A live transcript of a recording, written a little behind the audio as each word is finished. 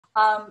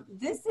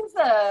This is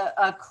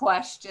a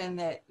question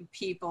that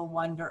people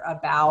wonder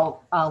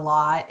about a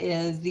lot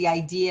is the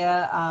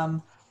idea,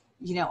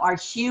 are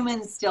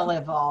humans still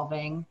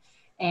evolving?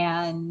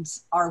 And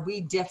are we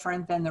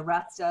different than the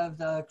rest of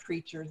the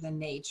creatures in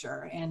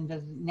nature? And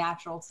does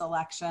natural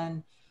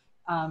selection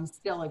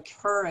still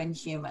occur in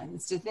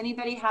humans? Does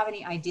anybody have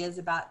any ideas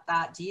about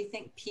that? Do you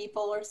think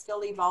people are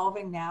still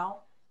evolving now?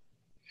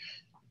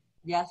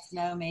 Yes,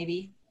 no,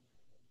 maybe?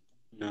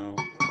 No.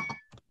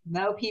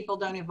 No, people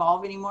don't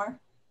evolve anymore?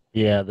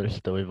 Yeah, they're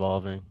still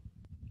evolving.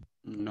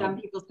 Some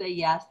Nope. people say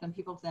yes, some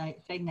people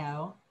say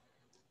no.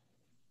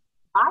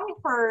 I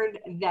heard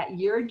that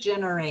your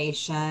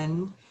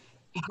generation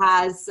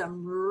has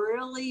some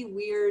really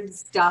weird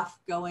stuff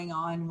going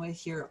on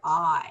with your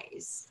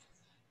eyes.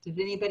 Does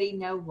anybody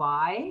know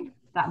why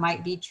that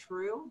might be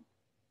true?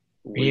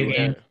 We Video look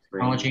games, at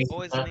technology,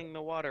 screens. stuff. Poisoning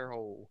the water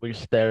hole. We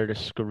stare at a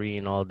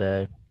screen all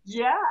day.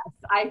 Yes,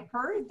 I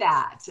heard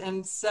that,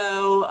 and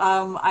so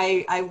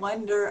I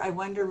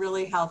wonder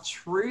really how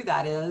true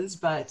that is.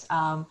 But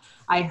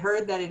I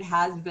heard that it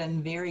has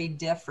been very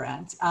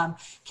different. Can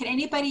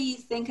anybody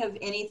think of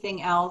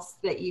anything else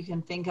that you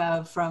can think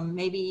of from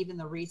maybe even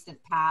the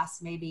recent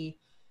past, maybe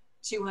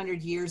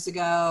 200 years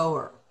ago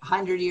or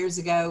 100 years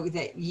ago,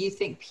 that you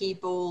think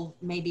people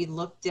maybe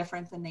look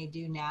different than they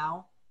do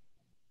now?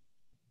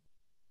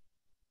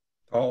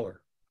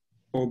 Taller.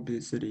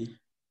 Obesity.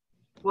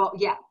 Well,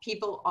 yeah,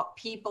 people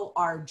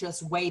are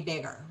just way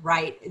bigger,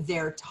 right?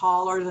 They're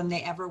taller than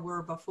they ever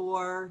were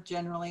before,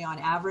 generally on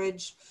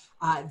average.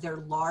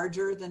 They're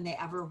larger than they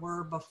ever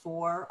were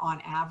before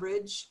on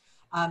average.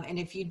 And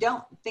if you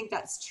don't think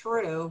that's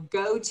true,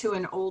 go to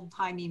an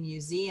old-timey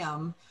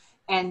museum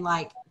and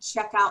like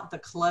check out the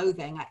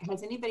clothing.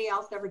 Has anybody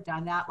else ever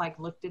done that? Like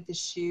looked at the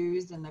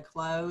shoes and the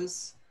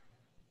clothes?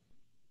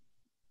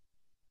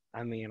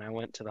 I mean, I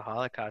went to the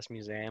Holocaust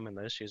Museum and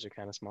those shoes are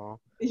kind of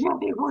small. Yeah,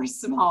 they were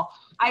small.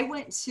 I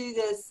went to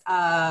this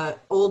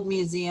old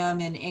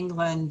museum in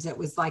England. It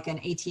was like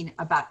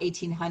about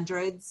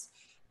 1800s,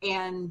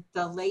 and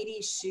the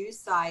ladies' shoe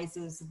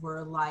sizes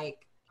were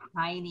like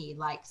tiny,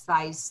 like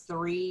size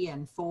 3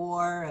 and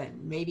 4,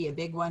 and maybe a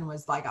big one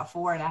was like a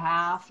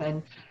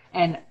 4.5.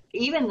 And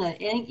even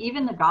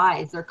the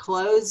guys, their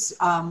clothes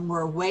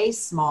were way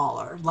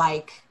smaller,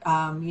 like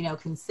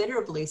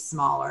considerably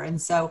smaller.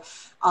 And so,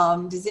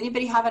 does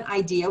anybody have an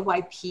idea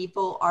why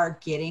people are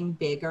getting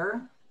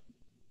bigger?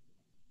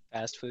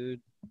 Fast food.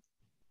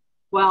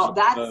 Well,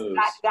 Suppose.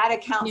 that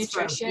accounts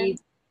for Nutrition.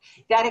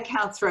 that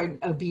accounts for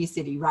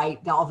obesity, right?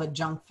 All the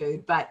junk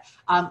food, but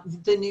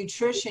the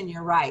nutrition,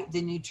 you're right.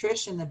 The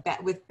nutrition,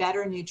 with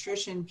better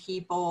nutrition,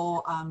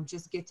 people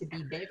just get to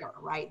be bigger,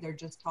 right? They're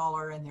just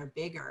taller and they're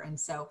bigger, and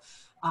so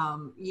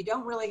you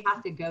don't really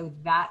have to go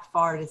that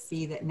far to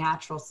see that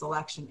natural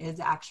selection is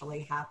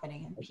actually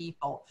happening in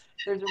people.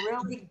 There's a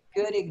really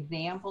good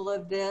example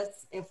of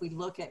this if we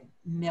look at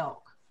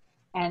milk.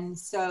 And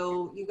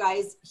so, you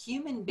guys,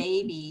 human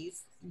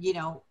babies,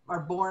 are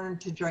born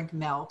to drink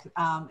milk.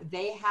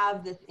 They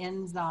have this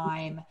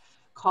enzyme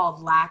called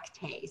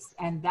lactase,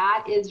 and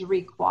that is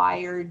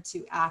required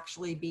to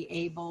actually be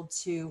able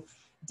to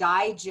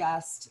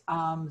digest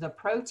the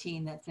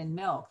protein that's in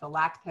milk, the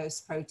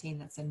lactose protein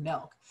that's in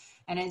milk.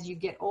 And as you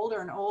get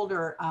older and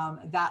older,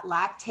 that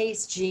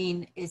lactase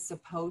gene is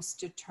supposed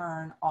to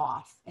turn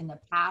off. In the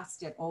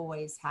past, it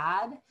always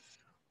had.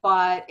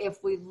 But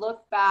if we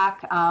look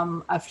back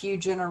a few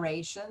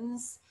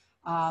generations,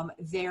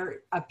 there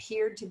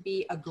appeared to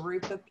be a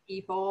group of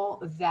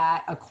people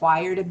that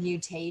acquired a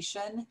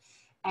mutation,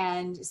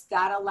 and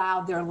that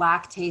allowed their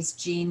lactase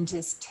gene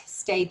to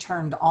stay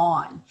turned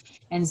on.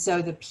 And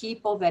so the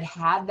people that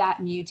had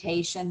that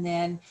mutation,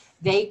 then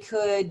they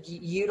could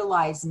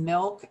utilize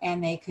milk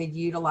and they could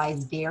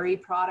utilize dairy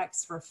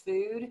products for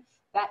food.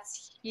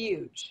 That's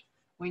huge.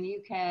 When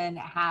you can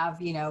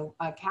have,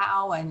 a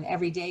cow and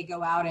every day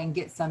go out and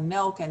get some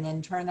milk and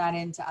then turn that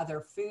into other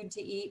food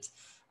to eat,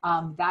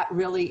 that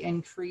really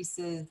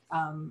increases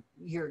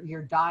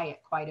your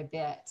diet quite a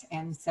bit.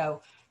 And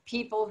so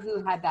people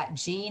who had that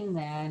gene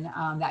then,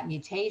 that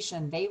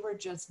mutation, they were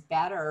just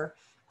better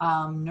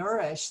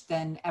nourished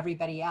than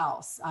everybody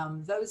else.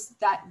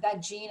 That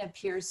gene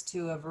appears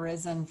to have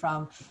arisen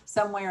from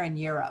somewhere in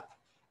Europe.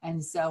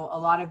 And so a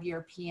lot of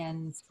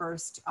Europeans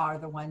first are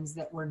the ones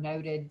that were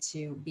noted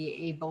to be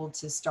able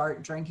to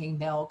start drinking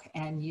milk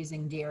and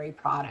using dairy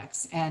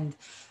products. And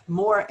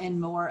more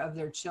of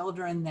their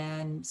children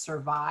then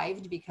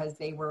survived because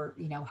they were,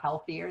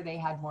 healthier. They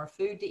had more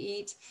food to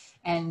eat.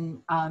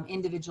 And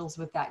individuals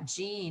with that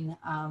gene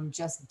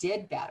just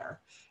did better.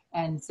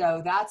 And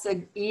so that's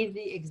an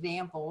easy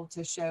example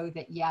to show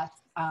that, yes,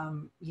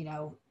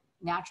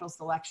 natural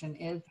selection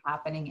is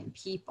happening in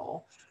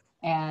people.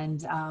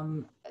 And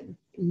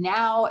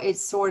now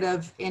it's sort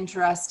of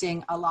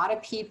interesting. A lot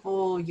of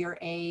people your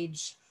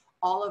age,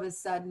 all of a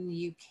sudden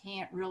you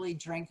can't really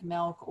drink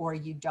milk, or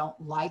you don't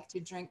like to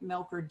drink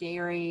milk or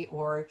dairy,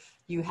 or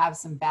you have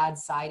some bad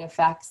side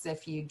effects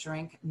if you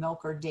drink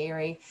milk or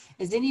dairy.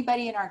 Is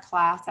anybody in our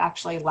class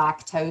actually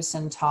lactose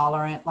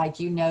intolerant? Like,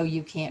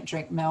 you can't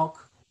drink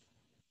milk?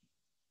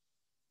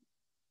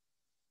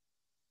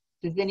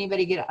 Does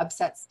anybody get an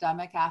upset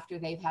stomach after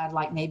they've had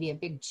like maybe a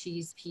big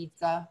cheese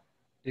pizza?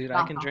 Dude, I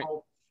Not can the drink.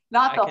 whole,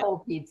 not I the can. whole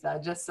pizza,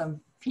 just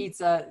some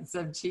pizza,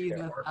 some cheese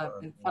Yeah, with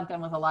heartburn.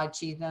 something with a lot of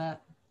cheese in it.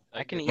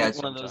 I can Yeah, eat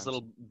one of those sometimes.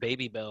 little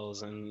baby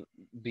bells and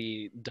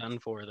be done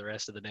for the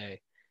rest of the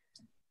day.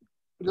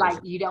 Like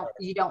you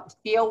don't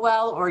feel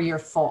well or you're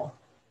full.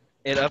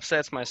 It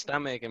upsets my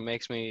stomach and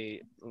makes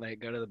me like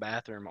go to the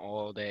bathroom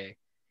all day.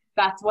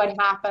 That's what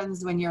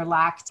happens when you're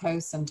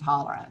lactose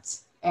intolerant.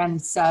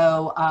 And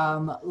so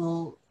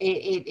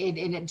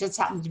it just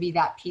happens to be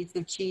that piece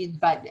of cheese,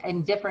 but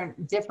and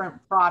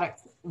different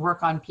products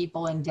work on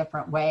people in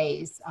different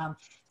ways.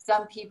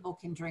 Some people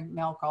can drink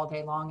milk all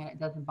day long and it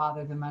doesn't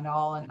bother them at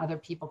all, and other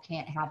people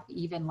can't have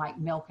even like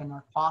milk in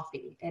their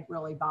coffee. It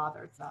really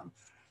bothers them.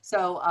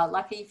 So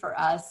lucky for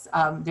us,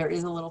 there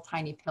is a little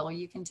tiny pill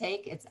you can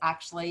take. It's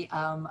actually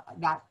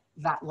that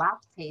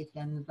lactase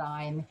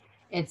enzyme.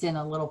 It's in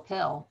a little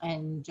pill,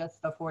 and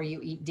just before you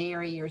eat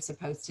dairy, you're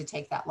supposed to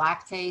take that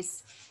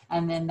lactase,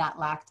 and then that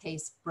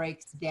lactase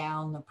breaks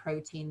down the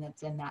protein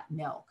that's in that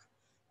milk,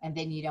 and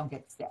then you don't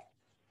get sick.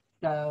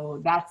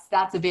 So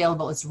that's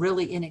available. It's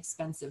really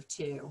inexpensive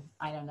too.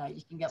 I don't know.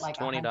 You can get It's like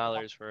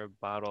 $20 for a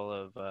bottle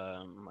of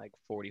like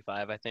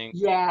 45, I think.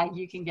 Yeah,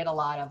 you can get a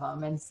lot of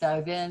them. And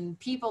so then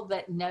people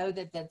that know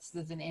that this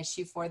is an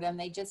issue for them,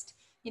 they just,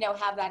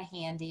 have that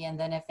handy. And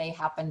then if they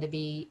happen to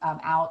be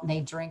out and they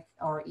drink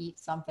or eat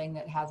something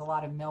that has a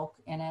lot of milk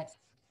in it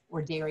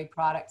or dairy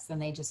products, then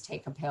they just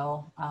take a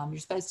pill. You're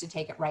supposed to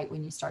take it right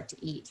when you start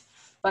to eat.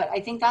 But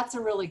I think that's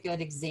a really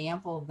good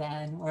example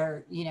then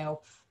where,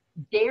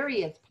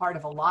 dairy is part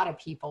of a lot of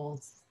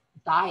people's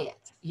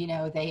diet.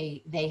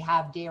 They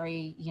have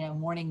dairy,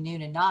 morning,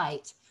 noon, and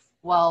night.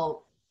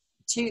 Well,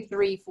 200,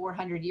 300,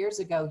 400 years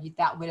ago,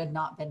 that would have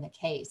not been the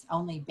case.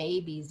 Only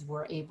babies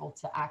were able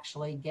to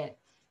actually get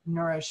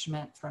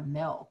nourishment from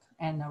milk.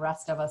 And the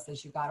rest of us,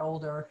 as you got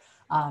older,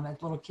 as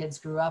little kids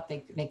grew up,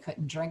 they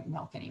couldn't drink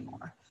milk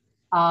anymore.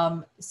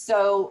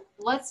 So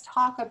let's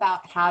talk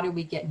about how do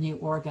we get new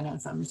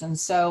organisms. And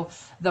so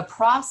the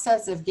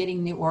process of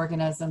getting new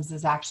organisms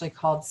is actually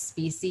called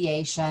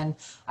speciation.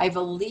 I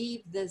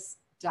believe this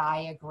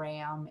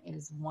diagram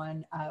is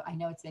one, I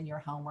know it's in your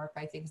homework.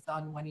 I think it's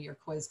on one of your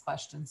quiz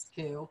questions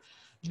too.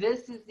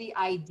 This is the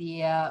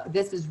idea.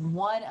 This is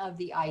one of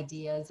the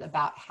ideas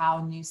about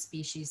how new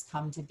species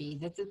come to be.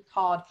 This is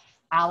called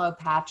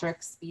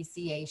allopatric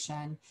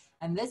speciation.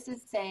 And this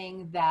is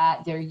saying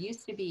that there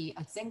used to be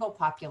a single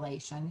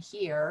population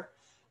here,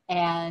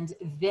 and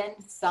then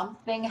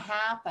something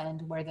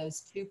happened where those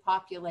two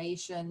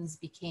populations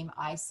became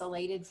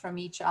isolated from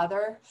each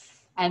other.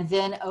 And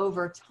then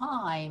over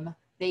time,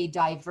 they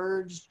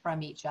diverged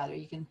from each other.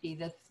 You can see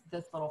this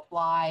little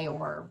fly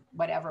or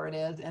whatever it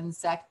is,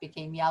 insect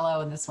became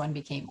yellow and this one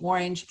became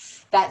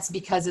orange. That's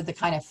because of the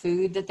kind of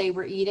food that they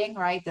were eating,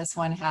 right? This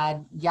one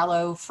had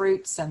yellow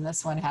fruits and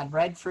this one had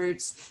red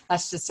fruits.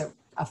 That's just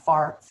a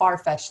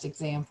far-fetched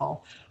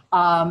example.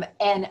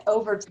 And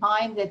over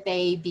time that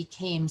they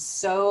became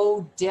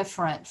so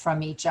different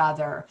from each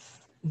other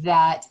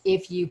that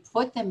if you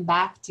put them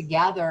back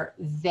together,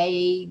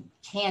 they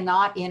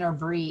cannot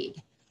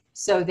interbreed.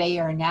 So they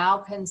are now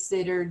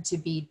considered to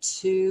be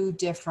two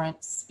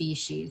different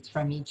species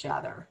from each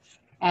other.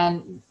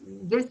 And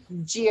this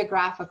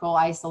geographical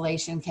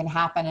isolation can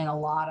happen in a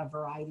lot of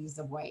varieties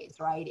of ways,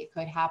 right? It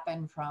could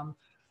happen from,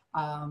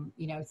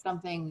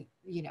 something,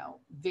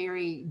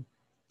 very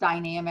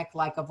dynamic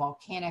like a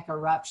volcanic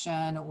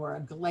eruption or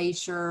a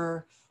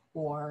glacier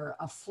or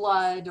a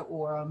flood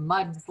or a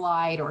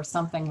mudslide or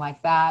something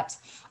like that.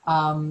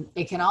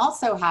 It can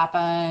also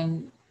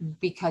happen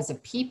because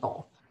of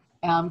people.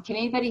 Can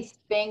anybody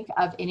think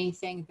of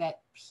anything that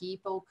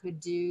people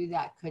could do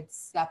that could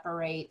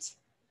separate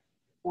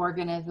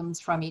organisms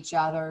from each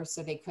other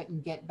so they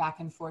couldn't get back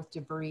and forth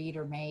to breed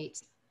or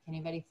mate? Can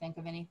anybody think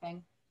of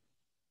anything?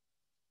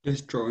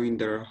 Destroying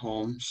their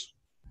homes.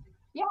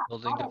 Yeah.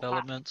 Building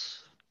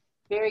developments.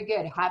 Very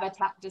good.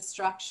 Habitat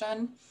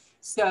destruction.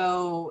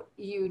 So,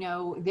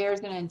 there's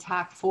an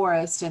intact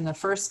forest in the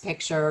first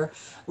picture.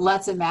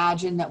 Let's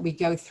imagine that we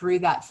go through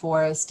that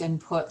forest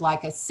and put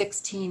like a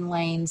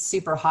 16-lane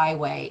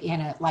superhighway in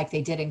it like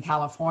they did in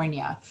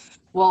California.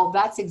 Well,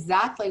 that's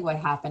exactly what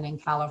happened in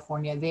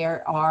California.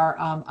 There are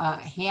a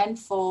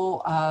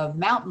handful of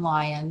mountain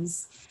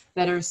lions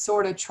that are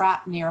sort of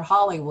trapped near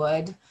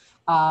Hollywood.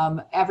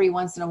 Every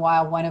once in a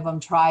while, one of them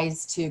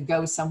tries to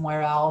go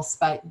somewhere else,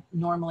 but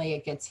normally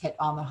it gets hit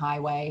on the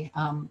highway.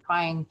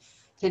 Trying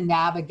to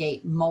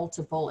navigate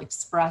multiple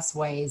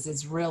expressways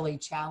is really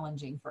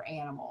challenging for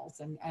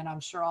animals. And I'm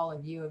sure all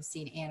of you have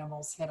seen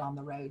animals hit on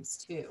the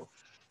roads too.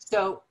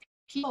 So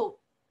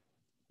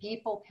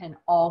people can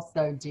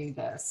also do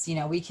this.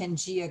 We can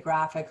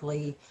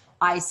geographically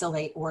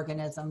isolate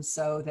organisms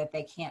so that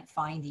they can't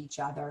find each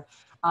other.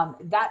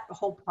 That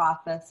whole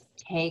process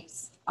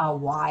takes a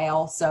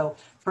while. So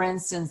for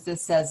instance,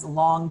 this says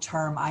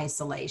long-term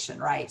isolation,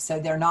 right? So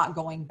they're not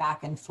going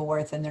back and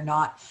forth, and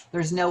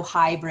there's no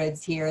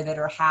hybrids here that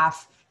are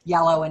half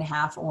yellow and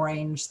half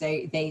orange.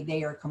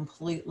 They are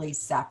completely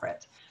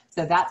separate.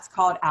 So that's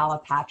called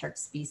allopatric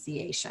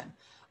speciation.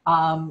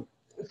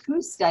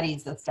 Who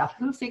studies this stuff?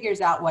 Who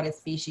figures out what a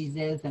species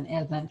is and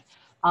isn't?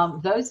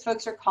 Those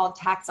folks are called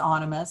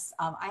taxonomists.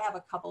 I have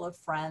a couple of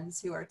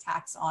friends who are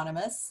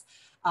taxonomists.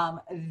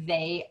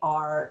 They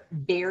are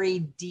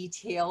very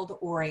detailed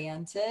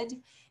oriented.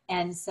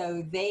 And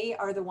so they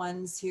are the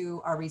ones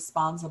who are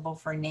responsible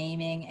for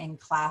naming and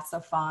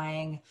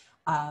classifying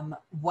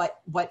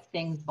what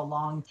things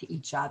belong to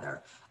each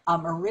other.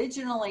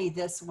 Originally,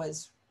 this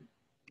was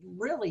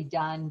really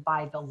done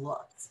by the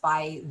looks,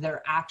 by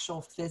their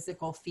actual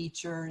physical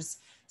features.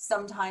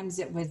 Sometimes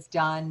it was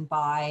done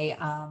by,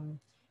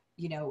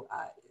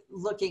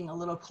 looking a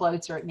little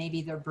closer at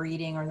maybe their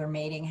breeding or their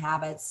mating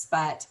habits,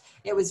 but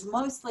it was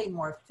mostly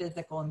more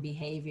physical and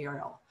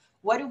behavioral.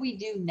 What do we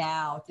do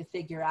now to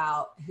figure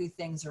out who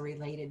things are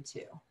related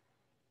to?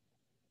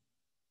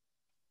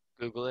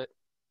 Google it.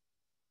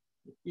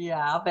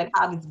 Yeah, but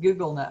how does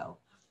Google know?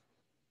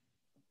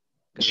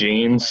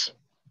 Genes.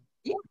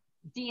 Yeah,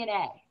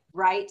 DNA,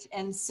 right?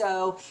 And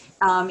so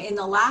in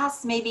the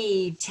last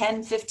maybe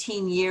 10,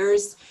 15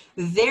 years,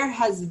 there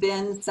has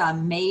been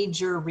some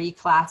major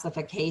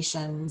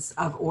reclassifications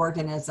of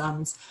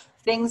organisms,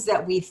 things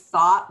that we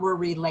thought were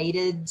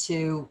related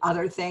to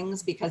other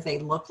things because they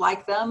look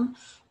like them.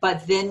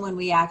 But then when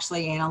we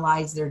actually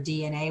analyzed their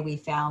DNA, we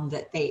found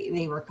that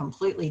they were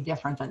completely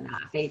different than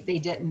that. They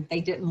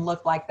didn't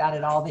look like that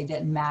at all. They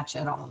didn't match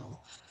at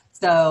all.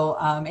 So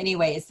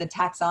anyway, it's the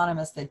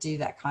taxonomists that do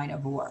that kind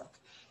of work.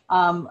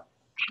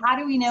 How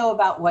do we know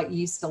about what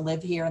used to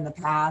live here in the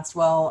past?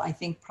 Well, I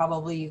think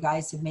probably you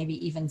guys have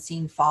maybe even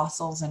seen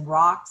fossils and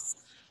rocks.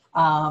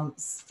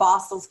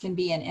 Fossils can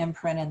be an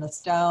imprint in the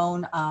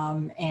stone,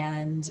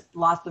 and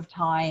lots of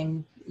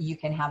times you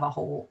can have a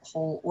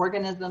whole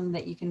organism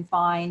that you can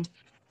find.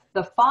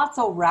 The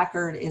fossil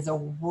record is a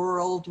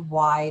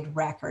worldwide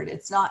record.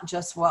 It's not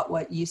just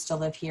what used to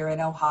live here in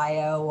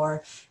Ohio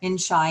or in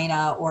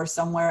China or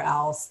somewhere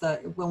else.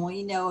 When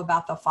we know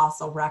about the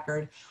fossil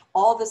record,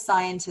 all the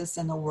scientists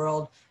in the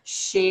world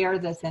share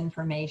this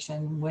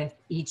information with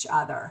each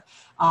other.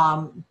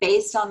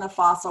 Based on the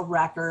fossil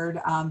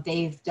record,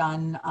 they've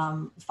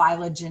done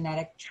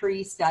phylogenetic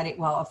tree study.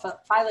 Well, a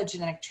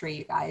phylogenetic tree,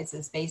 you guys,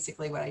 is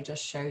basically what I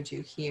just showed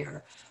you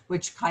here,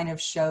 which kind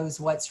of shows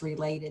what's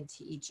related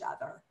to each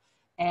other.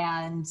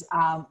 And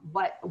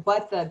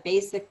what the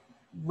basic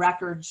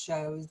record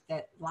shows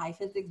that life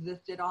has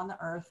existed on the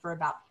earth for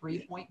about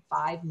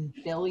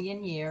 3.5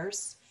 billion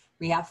years.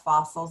 We have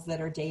fossils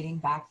that are dating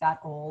back that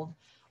old.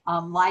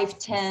 Life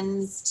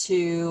tends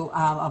to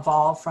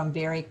evolve from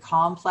very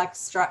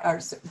complex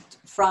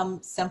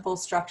from simple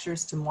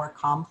structures to more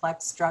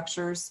complex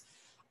structures.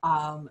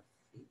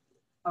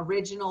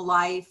 Original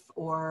life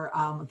or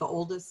the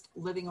oldest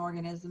living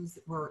organisms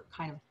were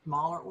kind of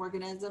smaller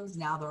organisms.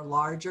 Now they're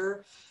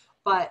larger.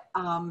 But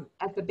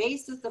at the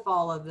basis of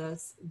all of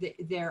this,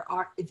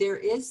 there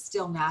is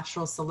still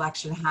natural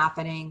selection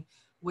happening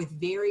with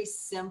very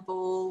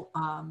simple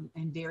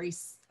and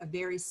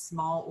very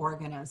small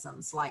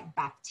organisms like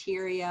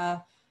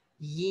bacteria,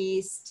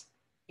 yeast,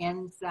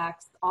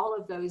 insects. All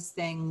of those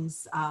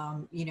things,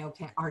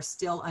 are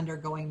still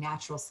undergoing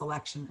natural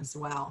selection as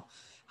well.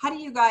 How do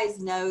you guys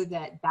know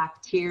that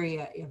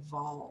bacteria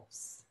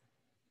evolves?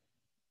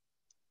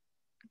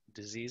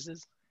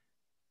 Diseases?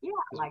 Yeah,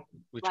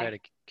 We try to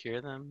cure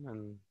them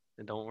and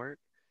it don't work.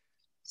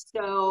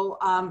 So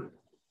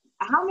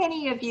how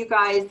many of you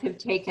guys have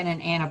taken an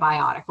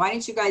antibiotic? Why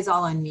don't you guys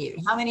all unmute?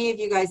 How many of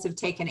you guys have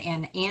taken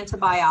an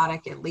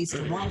antibiotic at least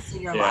once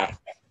in your life?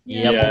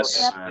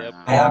 Yes.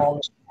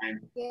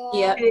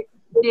 Yep.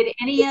 Did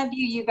any of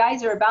you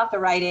guys are about the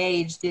right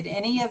age, did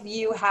any of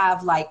you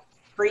have like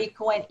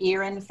frequent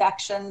ear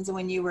infections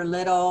when you were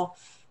little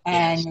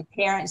and your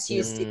parents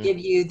used to give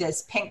you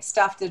this pink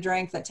stuff to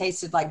drink that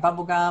tasted like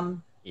bubble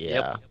gum?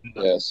 Yeah,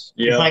 Yes.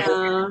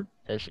 Yeah.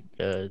 that's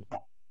good.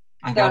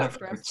 I got it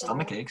for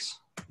stomach aches.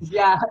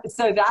 Yeah,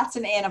 so that's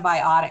an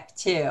antibiotic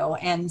too.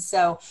 And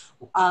so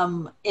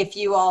if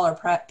you all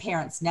are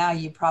parents now,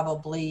 you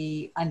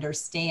probably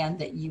understand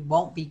that you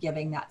won't be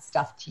giving that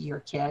stuff to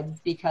your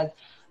kids because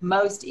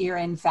most ear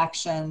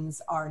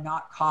infections are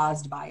not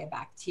caused by a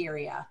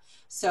bacteria.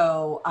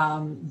 So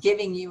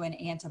giving you an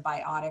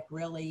antibiotic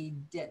really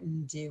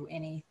didn't do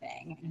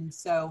anything. And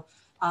so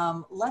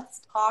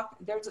let's talk,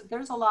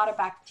 there's a lot of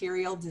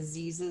bacterial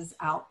diseases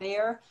out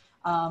there.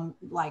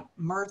 Like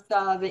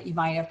MRSA that you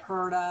might have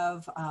heard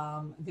of.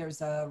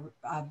 There's a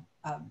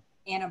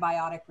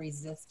antibiotic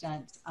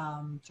resistant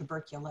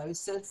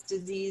tuberculosis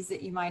disease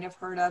that you might have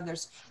heard of.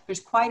 There's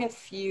quite a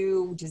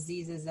few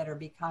diseases that are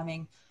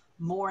becoming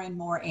more and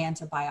more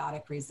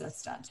antibiotic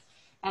resistant.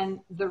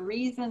 And the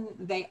reason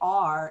they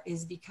are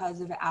is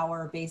because of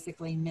our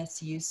basically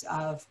misuse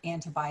of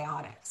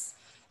antibiotics.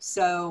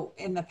 So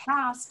in the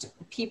past,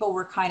 people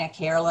were kind of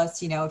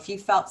careless. You know, if you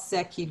felt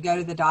sick, you'd go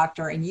to the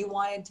doctor and you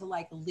wanted to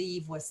like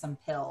leave with some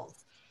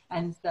pills.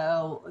 And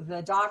so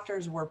the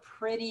doctors were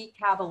pretty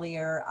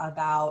cavalier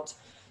about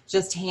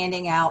just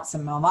handing out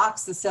some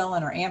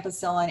amoxicillin or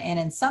ampicillin. And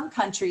in some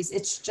countries,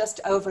 it's just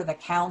over the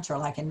counter.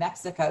 Like in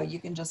Mexico, you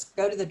can just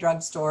go to the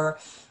drugstore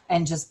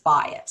and just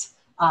buy it.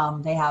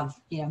 They have,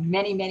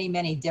 many, many,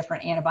 many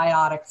different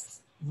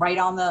antibiotics right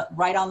on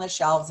the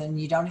shelves, and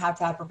you don't have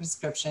to have a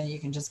prescription. You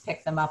can just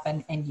pick them up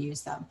and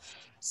use them.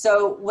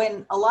 So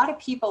when a lot of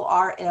people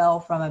are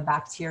ill from a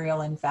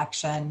bacterial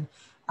infection,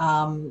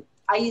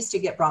 I used to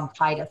get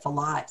bronchitis a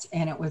lot,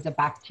 and it was a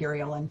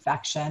bacterial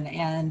infection.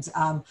 And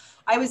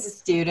I was a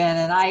student,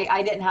 and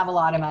I didn't have a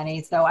lot of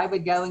money, so I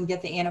would go and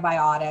get the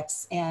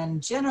antibiotics,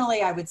 and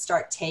generally I would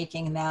start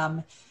taking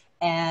them.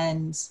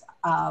 And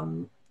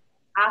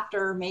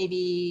after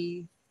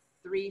maybe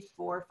 3,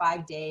 4,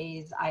 5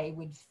 days, I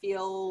would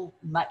feel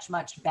much,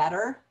 much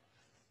better.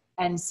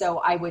 And so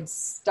I would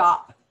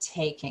stop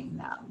taking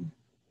them,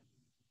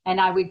 and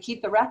I would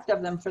keep the rest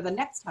of them for the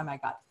next time I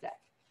got sick.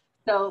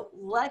 So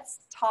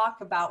let's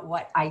talk about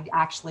what I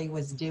actually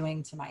was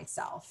doing to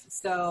myself.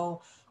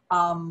 So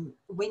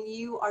when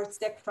you are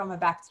sick from a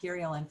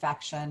bacterial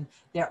infection,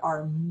 there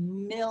are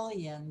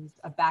millions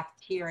of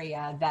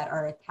bacteria that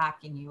are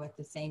attacking you at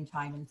the same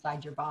time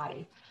inside your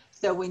body.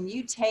 So when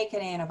you take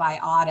an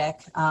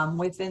antibiotic,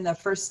 within the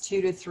first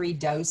 2 to 3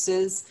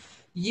 doses,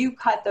 you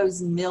cut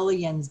those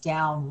millions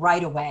down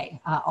right away.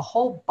 A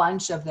whole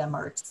bunch of them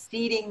are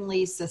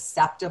exceedingly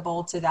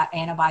susceptible to that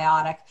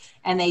antibiotic,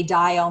 and they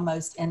die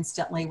almost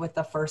instantly with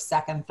the first,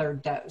 second,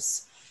 third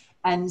dose.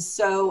 And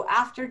so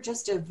after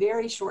just a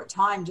very short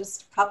time,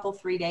 just a couple,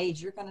 3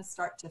 days, you're going to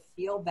start to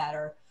feel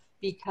better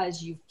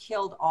because you've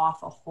killed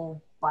off a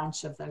whole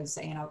bunch of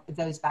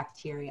those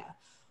bacteria.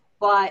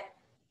 But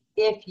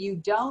if you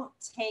don't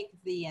take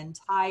the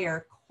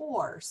entire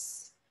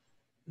course,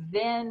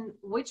 then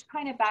which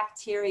kind of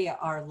bacteria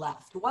are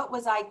left?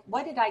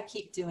 What did I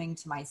keep doing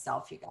to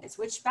myself, you guys?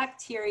 Which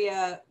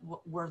bacteria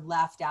were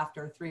left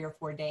after 3 or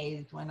 4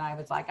 days when I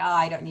was like, oh,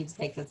 I don't need to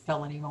take this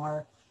pill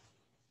anymore?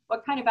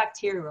 What kind of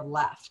bacteria were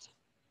left?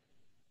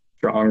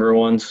 Stronger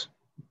ones.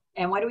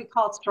 And what do we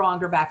call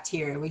stronger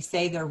bacteria? We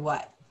say they're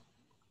what?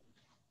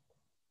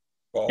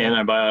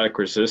 Antibiotic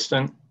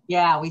resistant.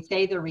 Yeah, we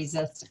say they're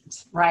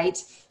resistant,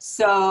 right?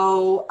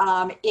 So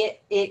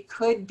it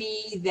could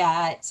be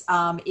that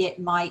it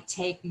might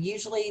take,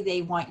 usually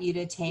they want you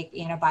to take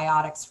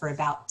antibiotics for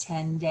about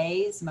 10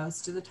 days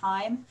most of the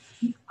time.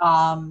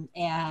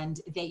 And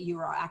that you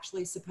are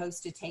actually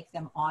supposed to take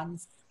them on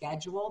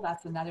schedule.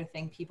 That's another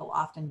thing people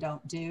often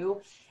don't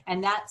do.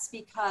 And that's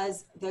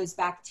because those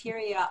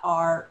bacteria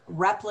are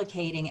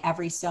replicating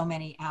every so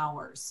many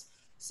hours.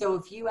 So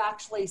if you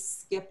actually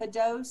skip a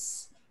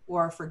dose,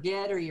 or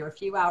forget, or you're a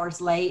few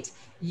hours late,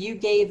 you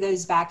gave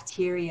those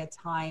bacteria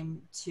time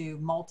to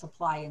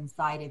multiply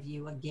inside of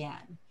you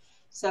again.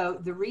 So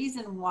the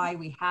reason why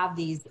we have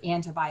these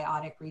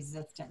antibiotic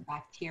resistant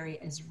bacteria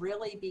is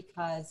really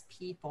because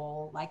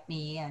people like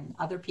me and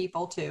other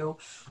people too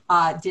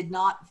did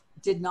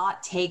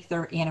not take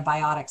their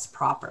antibiotics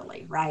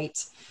properly,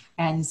 right?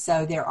 And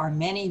so there are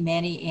many,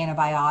 many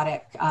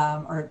antibiotic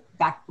or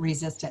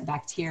resistant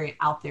bacteria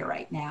out there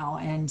right now.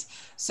 And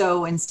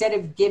so instead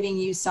of giving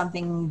you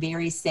something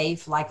very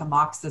safe like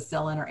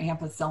amoxicillin or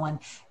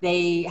ampicillin,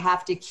 they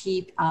have to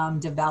keep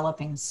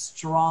developing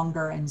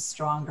stronger and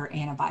stronger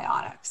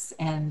antibiotics.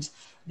 And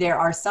there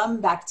are some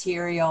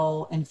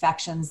bacterial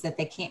infections that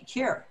they can't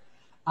cure.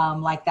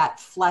 Like that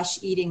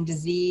flesh-eating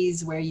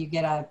disease where you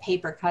get a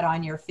paper cut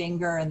on your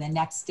finger and the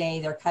next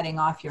day they're cutting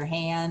off your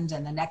hand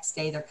and the next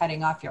day they're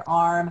cutting off your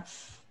arm.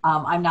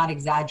 I'm not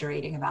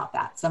exaggerating about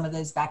that. Some of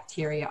those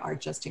bacteria are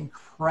just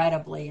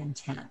incredibly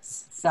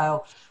intense.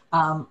 So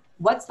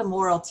what's the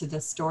moral to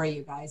this story,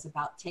 you guys,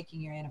 about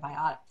taking your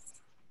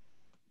antibiotics?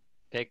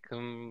 Take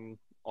them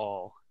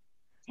all.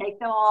 Take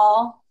them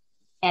all.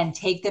 And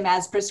take them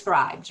as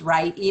prescribed,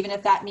 right? Even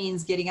if that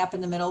means getting up in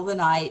the middle of the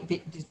night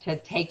to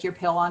take your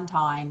pill on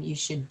time, you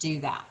should do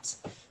that.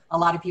 A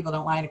lot of people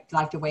don't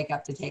like to wake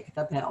up to take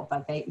the pill,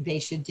 but they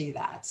should do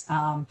that.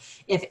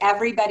 If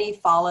everybody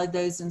followed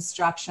those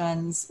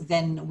instructions,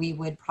 then we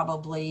would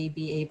probably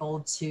be able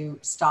to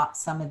stop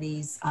some of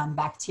these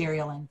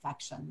bacterial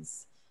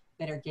infections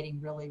that are getting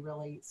really,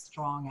 really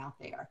strong out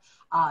there.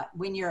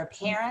 When you're a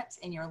parent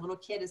and your little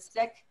kid is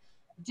sick,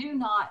 do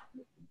not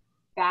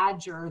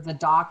badger the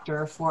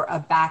doctor for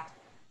an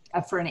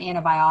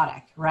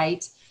antibiotic,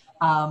 right?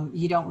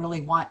 You don't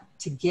really want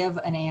to give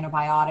an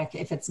antibiotic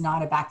if it's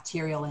not a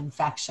bacterial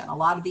infection. A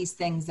lot of these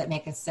things that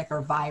make us sick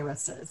are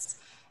viruses,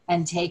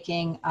 and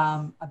taking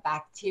an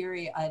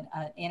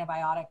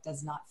antibiotic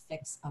does not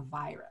fix a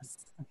virus,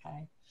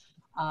 okay?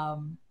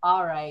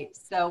 All right,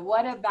 so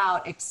what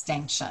about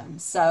extinction?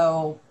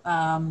 So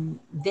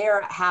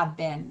there have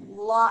been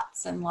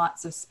lots and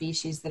lots of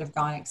species that have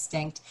gone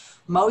extinct.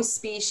 Most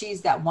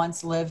species that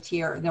once lived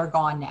here, they're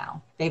gone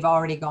now. They've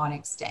already gone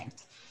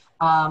extinct.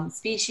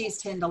 Species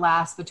tend to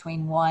last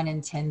between 1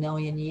 and 10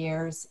 million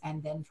years,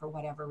 and then for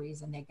whatever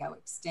reason they go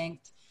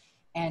extinct.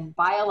 And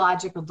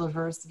biological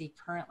diversity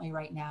currently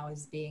right now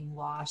is being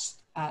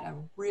lost at a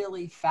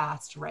really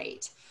fast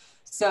rate.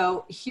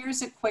 So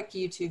here's a quick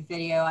YouTube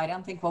video. I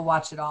don't think we'll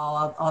watch it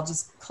all. I'll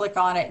just click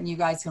on it and you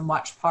guys can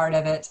watch part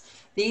of it.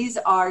 These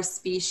are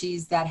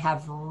species that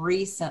have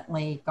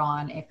recently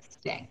gone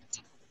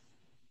extinct.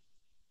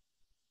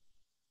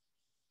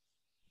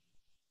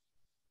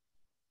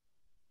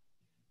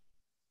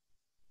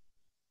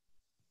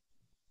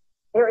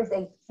 There is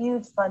a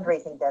huge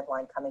fundraising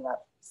deadline coming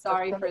up.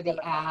 Sorry for the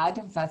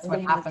ad. That's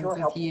what happens with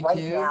YouTube. Right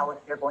now,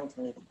 if they're going to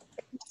meet.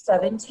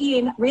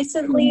 17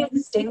 recently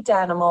extinct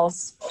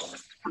animals.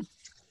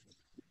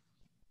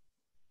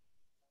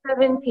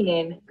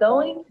 17.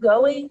 Going,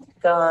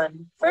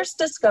 gone. First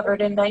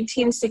discovered in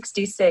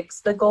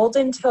 1966, the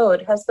golden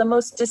toad has the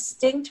most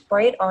distinct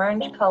bright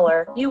orange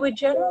color. You would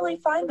generally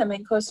find them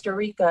in Costa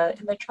Rica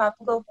in the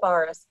tropical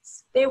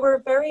forests. They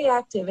were very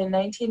active in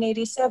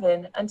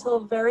 1987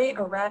 until very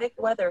erratic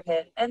weather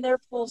hit and their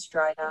pools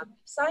dried up.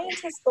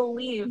 Scientists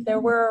believe there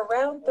were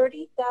around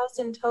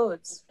 30,000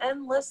 toads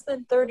and less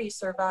than 30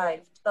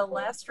 survived. The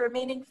last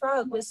remaining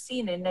frog was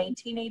seen in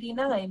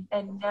 1989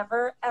 and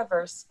never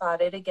ever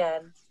spotted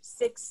again.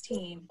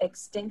 16.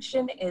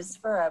 Extinction is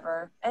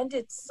forever, and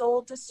it's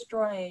soul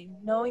destroying,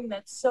 knowing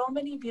that so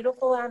many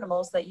beautiful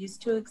animals that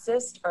used to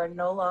exist are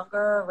no longer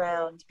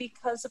around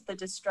because of the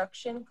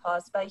destruction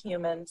caused by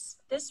humans.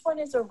 This one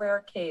is a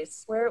rare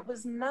case where it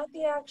was not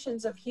the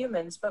actions of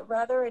humans, but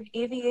rather an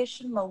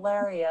aviation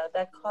malaria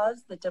that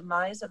caused the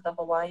demise of the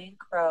Hawaiian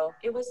crow.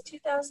 It was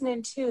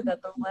 2002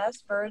 that the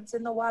last birds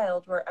in the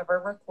wild were ever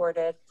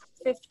recorded.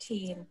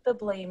 15. The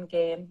blame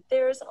game.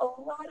 There's a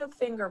lot of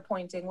finger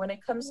pointing when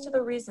it comes to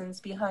the reasons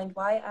behind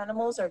why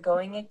animals are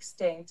going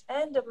extinct,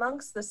 and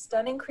amongst the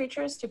stunning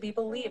creatures to be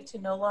believed to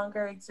no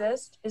longer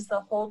exist is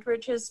the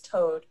Holdridge's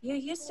toad. You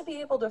used to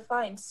be able to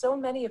find so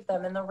many of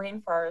them in the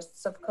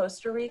rainforests of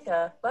Costa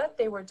Rica, but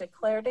they were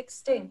declared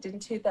extinct in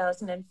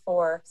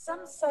 2004.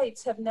 Some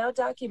sites have now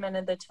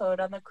documented the toad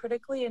on the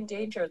critically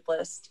endangered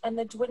list, and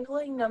the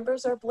dwindling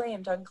numbers are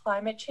blamed on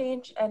climate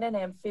change and an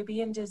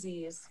amphibian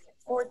disease.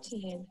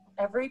 14.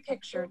 Every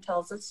picture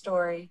tells a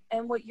story,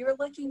 and what you're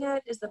looking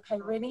at is the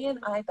Pyrenean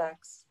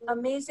ibex.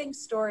 Amazing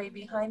story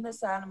behind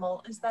this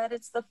animal is that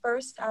it's the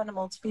first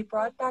animal to be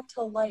brought back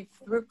to life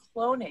through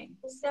cloning.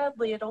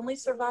 Sadly, it only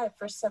survived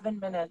for 7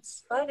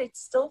 minutes, but it's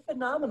still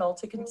phenomenal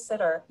to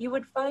consider. You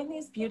would find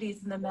these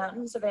beauties in the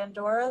mountains of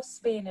Andorra,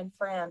 Spain, and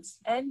France,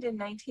 and in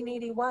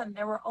 1981,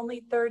 there were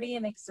only 30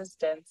 in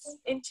existence.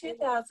 In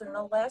 2000,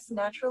 the last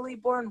naturally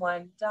born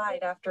one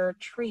died after a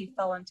tree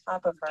fell on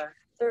top of her.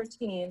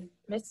 13.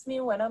 Miss me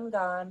when I'm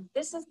gone.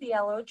 This is the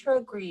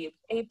Allotra grebe,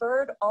 a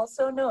bird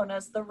also known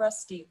as the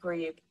rusty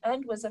grebe,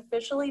 and was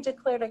officially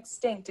declared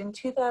extinct in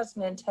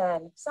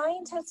 2010.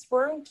 Scientists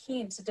weren't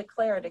keen to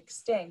declare it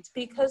extinct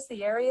because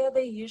the area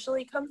they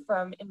usually come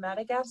from in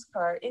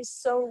Madagascar is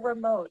so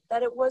remote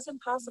that it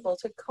wasn't possible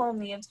to comb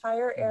the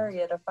entire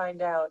area to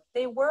find out.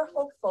 They were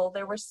hopeful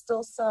there were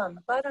still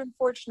some, but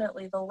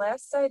unfortunately the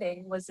last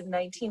sighting was in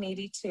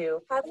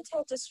 1982.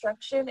 Habitat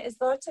destruction is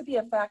thought to be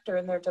a factor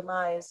in their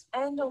demise,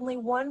 and only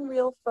one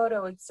real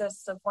photo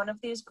exists of one of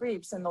these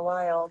grebes in the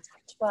wild.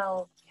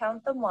 12.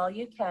 Count them while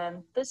you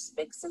can. The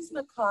Spix's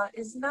macaw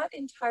is not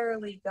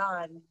entirely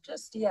gone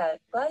just yet,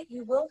 but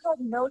you will have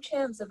no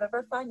chance of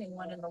ever finding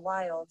one in the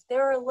wild.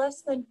 There are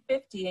less than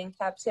 50 in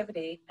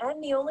captivity,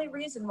 and the only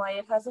reason why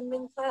it hasn't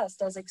been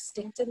classed as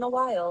extinct in the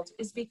wild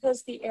is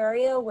because the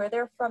area where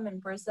they're from in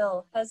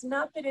Brazil has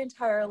not been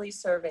entirely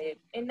surveyed.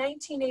 In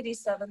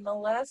 1987, the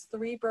last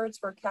 3 birds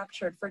were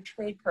captured for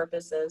trade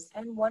purposes,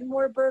 and one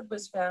more bird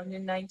was found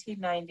in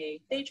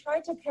 1990. They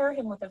tried to pair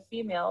him with a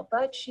female,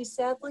 but she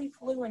sadly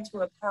flew into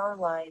a power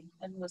line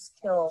and was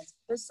killed.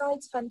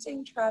 Besides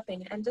hunting,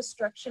 trapping, and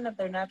destruction of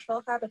their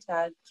natural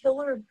habitat,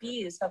 killer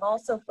bees have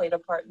also played a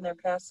part in their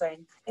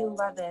passing.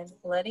 11.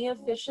 Plenty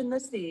of fish in the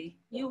sea.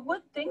 You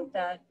would think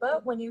that,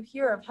 but when you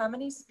hear of how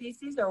many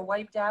species are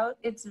wiped out,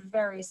 it's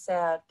very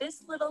sad.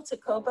 This little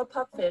Tacopa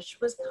pupfish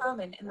was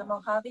common in the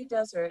Mojave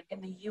Desert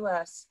in the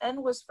U.S.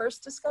 and was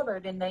first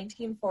discovered in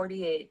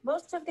 1948.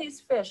 Most of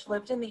these fish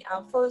lived in the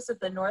outflows of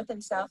the North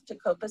and South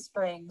Tacopa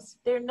Springs.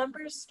 Their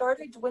numbers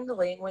started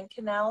dwindling when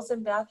canals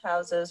and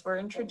bathhouses were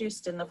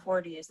introduced in the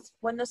 40s.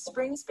 When the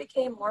springs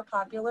became more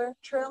popular,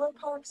 trailer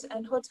parks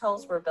and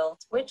hotels were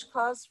built, which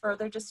caused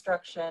further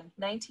destruction.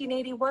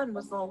 1981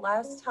 was the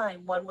last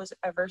time one was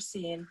ever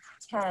seen.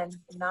 10.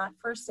 Not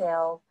for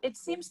sale. It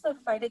seems the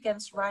fight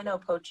against rhino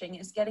poaching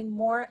is getting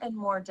more and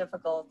more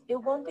difficult. It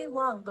won't be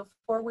long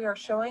before we are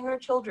showing our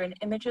children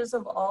images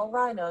of all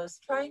rhinos,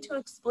 trying to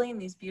explain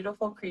these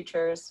beautiful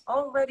creatures.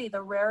 Already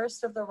the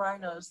rarest of the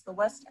rhinos, the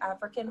West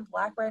African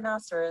black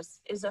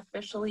rhinoceros, is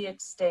officially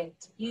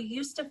extinct. You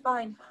used to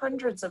find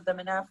hundreds of them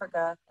in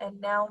Africa, and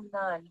now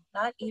none,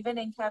 not even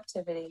in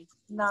captivity.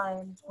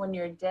 9. When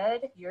you're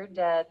dead, you're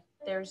dead.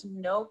 There's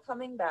no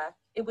coming back.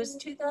 It was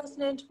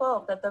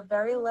 2012 that the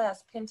very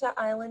last Pinta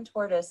Island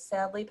tortoise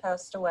sadly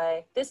passed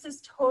away. This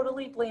is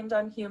totally blamed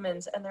on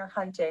humans and their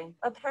hunting.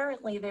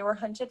 Apparently, they were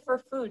hunted for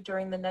food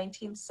during the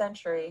 19th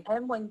century,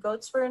 and when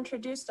goats were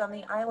introduced on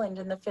the island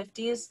in the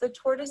 50s, the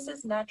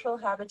tortoise's natural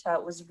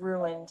habitat was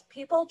ruined.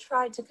 People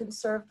tried to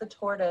conserve the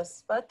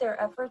tortoise, but their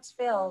efforts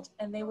failed,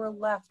 and they were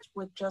left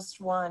with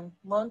just one.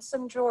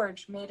 Lonesome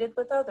George mated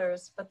with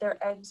others, but their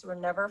eggs were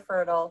never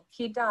fertile.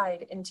 He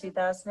died in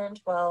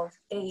 2012.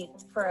 8.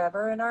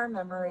 Forever in our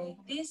memory.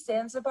 These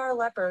Zanzibar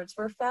leopards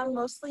were found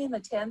mostly in the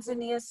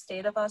Tanzania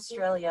state of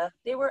Australia.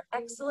 They were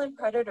excellent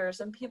predators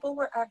and people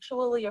were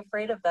actually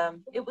afraid of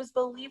them. It was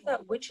believed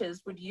that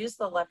witches would use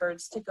the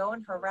leopards to go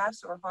and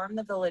harass or harm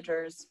the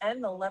villagers,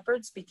 and the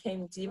leopards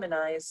became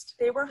demonized.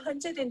 They were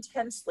hunted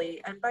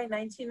intensely and by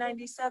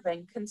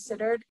 1997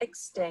 considered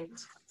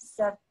extinct.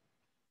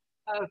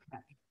 Okay.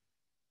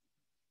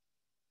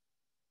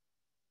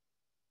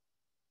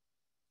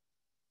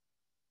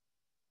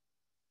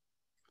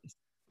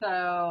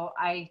 So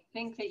I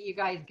think that you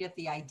guys get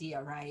the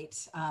idea, right?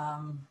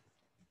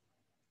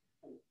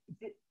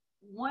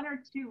 One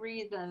or two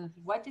reasons.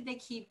 What did they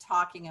keep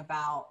talking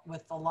about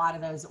with a lot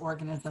of those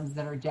organisms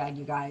that are dead,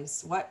 you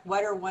guys?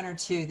 What are one or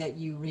two that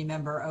you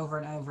remember over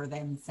and over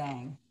them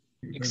saying?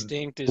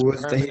 Extinct is It was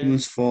the permanent.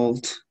 human's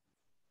fault.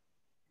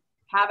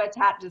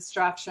 Habitat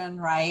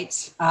destruction,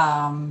 right?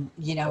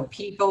 You know,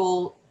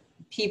 people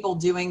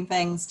doing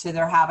things to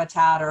their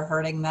habitat or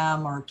hurting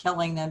them or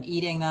killing them,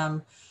 eating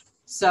them.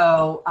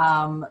 So,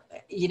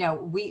 you know,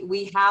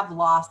 we have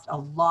lost a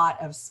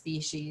lot of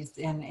species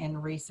in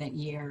recent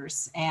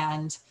years,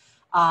 and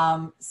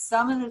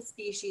some of the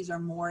species are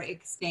more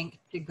extinct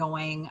to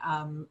going,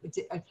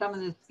 some of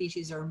the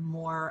species are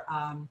more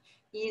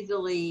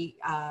easily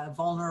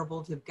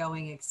vulnerable to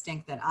going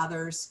extinct than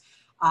others.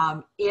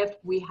 If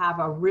we have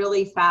a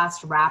really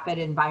fast, rapid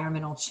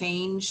environmental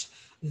change,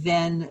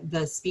 then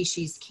the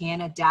species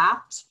can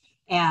adapt.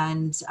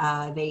 And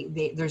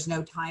there's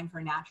no time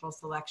for natural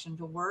selection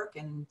to work.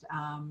 And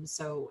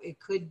so it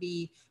could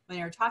be, when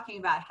they're talking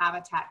about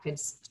habitat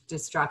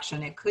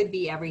destruction, it could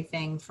be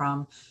everything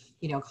from,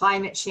 you know,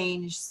 climate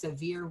change,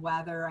 severe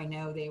weather. I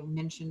know they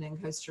mentioned in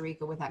Costa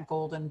Rica with that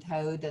golden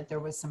toad that there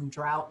was some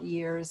drought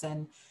years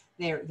and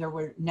there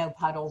were no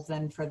puddles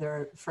then for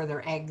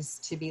their eggs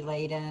to be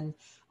laid in.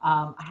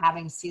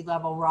 Having sea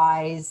level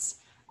rise.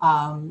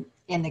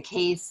 In the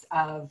case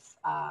of,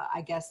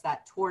 I guess,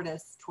 that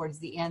tortoise towards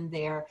the end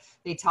there,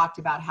 they talked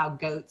about how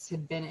goats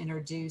had been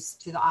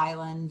introduced to the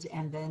island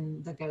and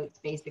then the goats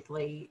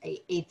basically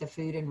ate the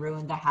food and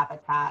ruined the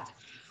habitat.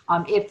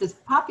 If the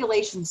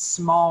population's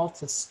small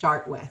to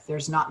start with,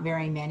 there's not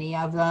very many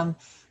of them,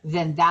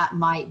 then that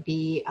might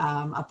be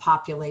a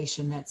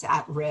population that's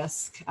at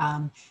risk.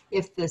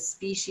 If the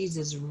species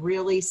is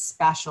really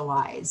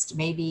specialized,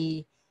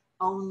 maybe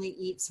only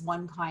eats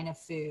one kind of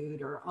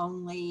food or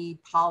only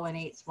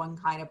pollinates one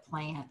kind of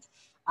plant,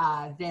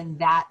 then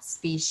that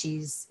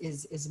species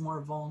is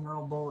more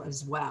vulnerable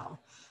as well.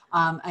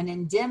 An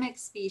endemic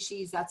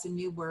species, that's a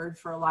new word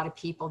for a lot of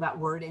people, that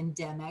word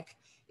endemic.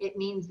 It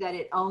means that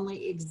it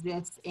only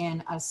exists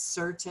in a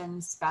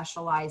certain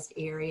specialized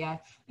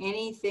area.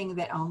 Anything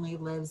that only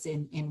lives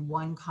in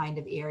one kind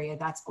of area,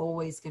 that's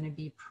always going to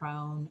be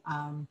prone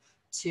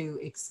to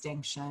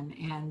extinction.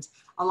 And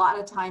a lot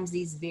of times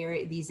these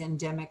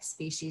endemic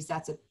species,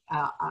 that's a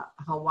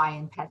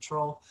Hawaiian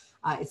petrel,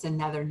 it's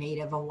another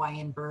native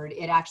Hawaiian bird.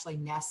 It actually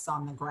nests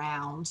on the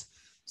ground.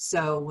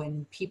 So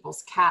when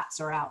people's cats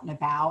are out and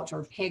about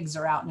or pigs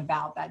are out and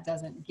about, that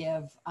doesn't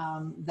give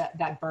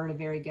that bird a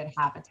very good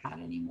habitat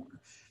anymore.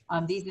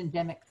 These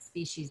endemic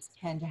species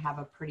tend to have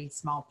a pretty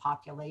small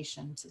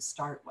population to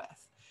start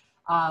with.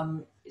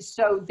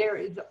 So there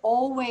is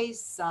always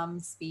some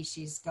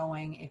species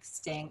going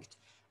extinct.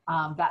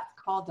 That's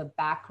called the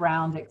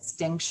background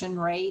extinction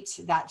rate.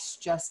 That's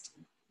just,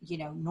 you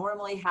know,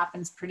 normally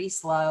happens pretty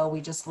slow.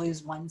 We just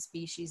lose one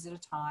species at a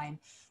time.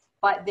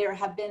 But there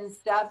have been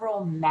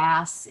several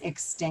mass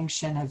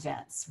extinction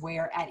events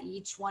where at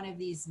each one of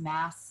these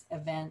mass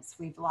events,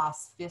 we've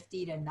lost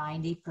 50 to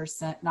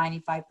 90%,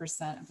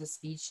 95% of the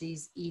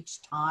species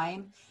each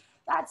time.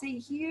 That's a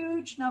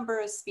huge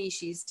number of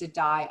species to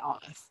die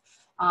off.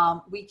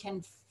 We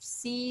can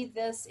see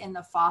this in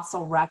the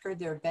fossil record.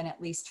 There have been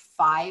at least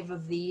 5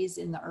 of these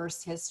in the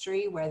Earth's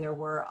history where there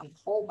were a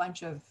whole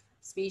bunch of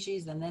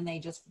species and then they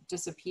just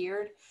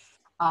disappeared.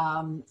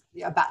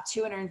 About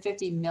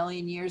 250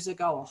 million years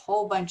ago, a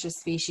whole bunch of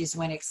species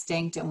went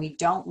extinct and we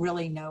don't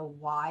really know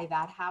why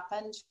that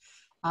happened.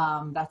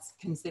 That's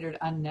considered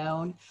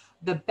unknown.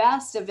 The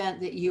best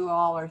event that you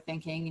all are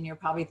thinking, and you're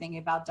probably thinking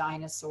about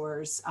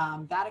dinosaurs,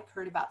 that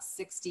occurred about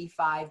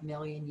 65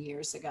 million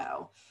years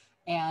ago.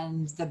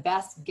 And the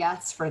best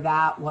guess for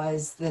that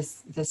was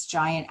this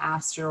giant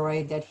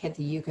asteroid that hit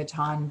the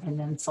Yucatan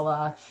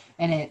Peninsula,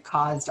 and it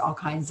caused all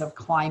kinds of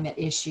climate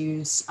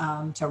issues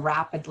to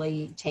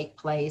rapidly take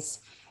place.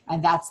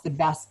 And that's the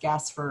best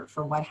guess for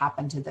what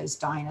happened to those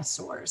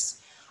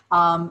dinosaurs.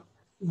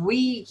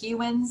 we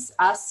humans,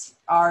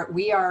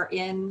 we are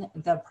in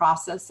the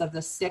process of the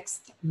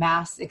 6th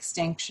mass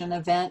extinction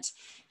event.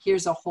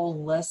 Here's a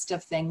whole list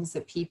of things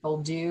that people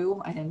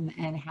do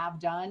and have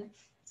done,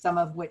 some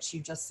of which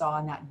you just saw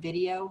in that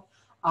video.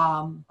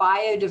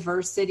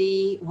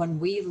 Biodiversity, when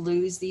we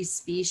lose these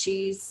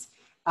species,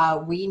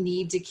 we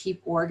need to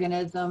keep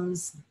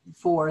organisms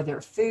for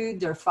their food,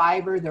 their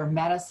fiber, their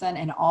medicine,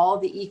 and all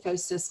the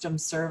ecosystem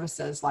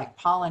services like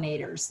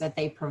pollinators that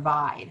they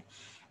provide.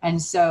 And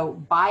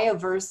so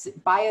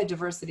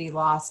biodiversity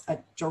loss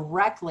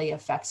directly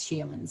affects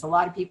humans. A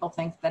lot of people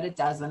think that it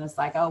doesn't. It's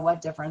like, oh,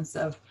 what difference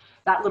of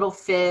that little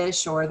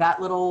fish or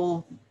that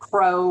little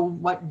crow,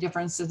 what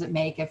difference does it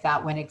make if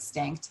that went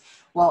extinct?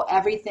 Well,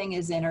 everything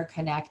is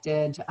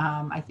interconnected.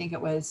 I think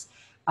it was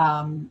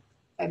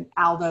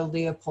Aldo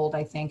Leopold,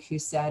 I think, who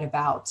said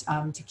about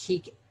to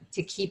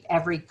keep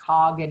every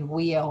cog and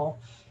wheel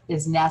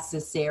is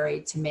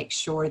necessary to make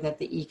sure that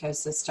the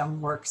ecosystem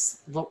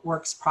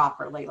works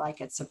properly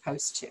like it's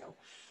supposed to.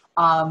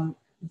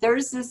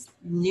 There's this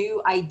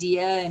new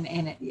idea,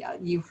 and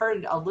you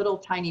heard a little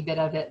tiny bit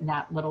of it in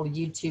that little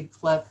YouTube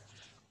clip.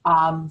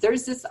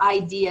 There's this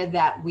idea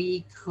that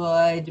we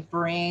could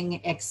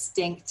bring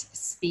extinct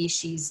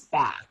species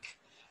back.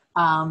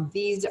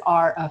 These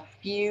are a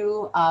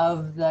few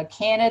of the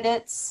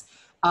candidates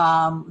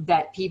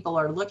that people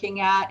are looking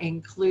at,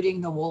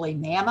 including the woolly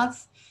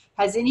mammoth.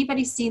 Has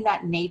anybody seen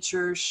that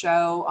nature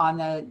show on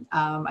the,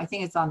 I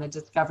think it's on the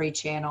Discovery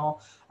Channel,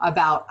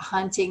 about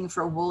hunting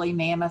for woolly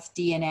mammoth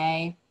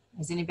DNA?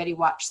 Has anybody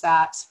watched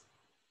that?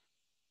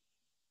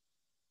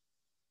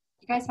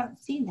 You guys haven't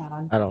seen that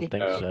on I don't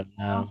video? think so,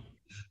 no.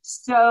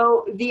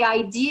 So the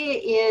idea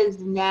is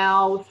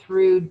now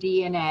through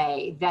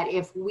DNA that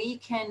if we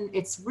can,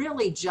 it's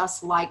really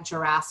just like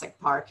Jurassic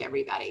Park,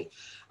 everybody.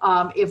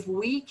 If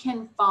we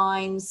can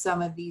find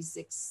some of these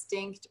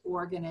extinct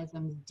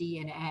organisms'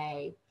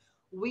 DNA,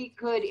 we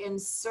could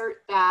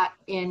insert that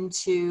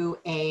into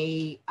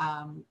a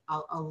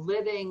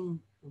living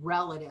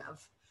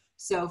relative.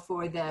 So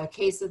for the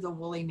case of the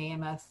woolly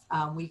mammoth,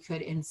 we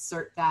could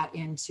insert that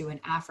into an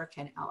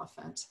African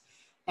elephant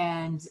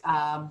and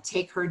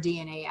take her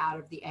DNA out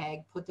of the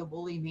egg, put the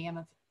woolly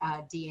mammoth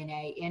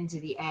DNA into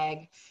the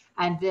egg,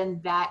 and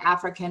then that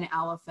African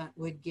elephant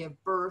would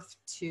give birth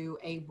to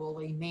a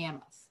woolly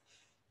mammoth.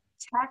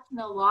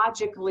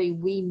 Technologically,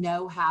 we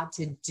know how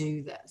to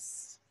do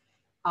this.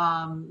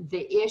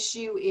 The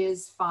issue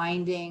is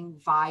finding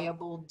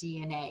viable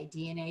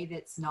DNA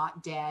that's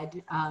not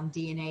dead,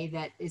 DNA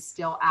that is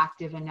still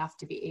active enough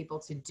to be able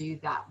to do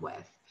that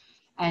with.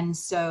 And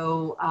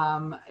so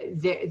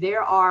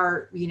there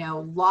are,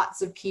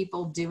 lots of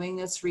people doing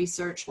this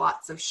research,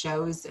 lots of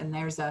shows, and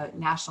there's a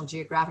National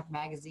Geographic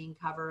magazine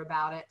cover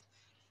about it.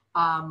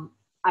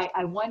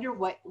 I wonder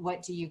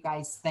what do you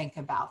guys think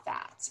about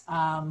that?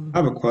 I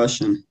have a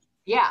question.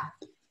 Yeah.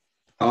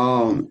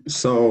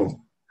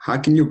 So how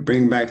can you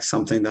bring back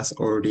something that's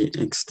already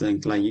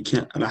extinct? Like you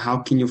can't, how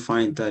can you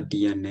find the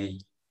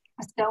DNA?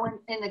 So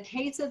in the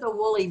case of the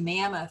woolly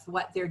mammoth,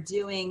 what they're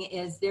doing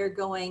is they're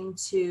going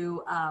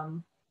to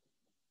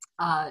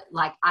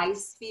like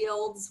ice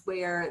fields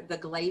where the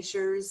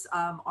glaciers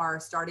are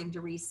starting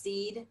to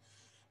recede,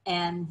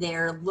 and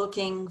they're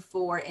looking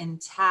for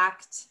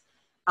intact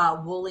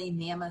woolly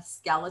mammoth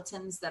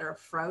skeletons that are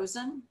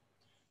frozen,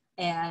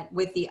 and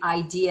with the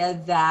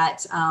idea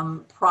that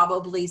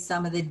probably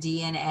some of the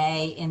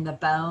DNA in the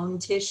bone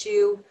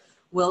tissue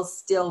will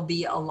still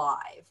be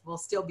alive, will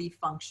still be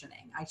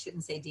functioning. I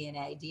shouldn't say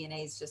DNA.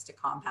 DNA is just a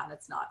compound,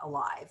 it's not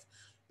alive.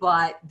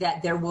 But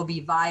that there will be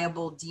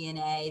viable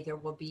DNA, there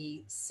will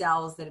be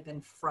cells that have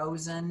been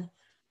frozen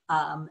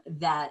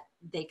that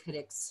they could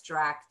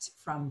extract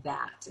from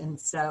that. And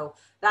so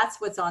that's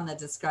what's on the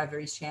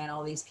Discovery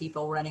Channel, these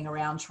people running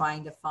around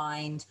trying to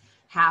find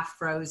half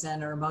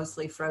frozen or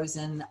mostly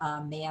frozen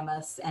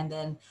mammoths, and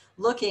then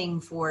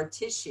looking for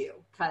tissue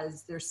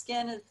because their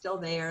skin is still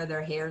there,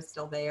 their hair is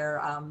still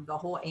there. The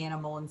whole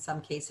animal in some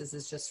cases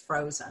is just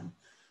frozen.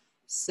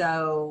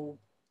 So.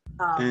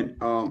 And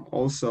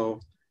also,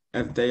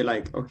 if they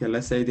like, okay,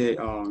 let's say they,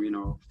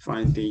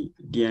 find the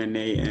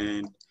DNA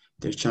and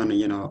they're trying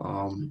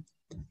to,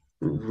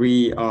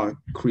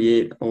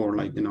 recreate or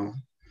like,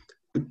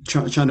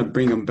 trying to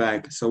bring them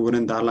back. So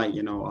wouldn't that like,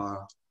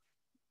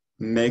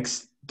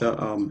 mix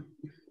the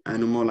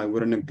animal? Like,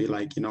 wouldn't it be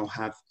like,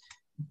 half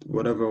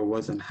whatever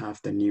wasn't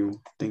half the new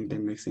thing they're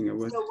mixing it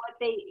with? So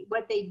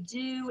what they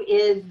do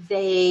is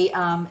they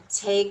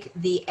take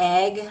the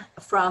egg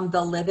from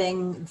the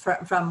living,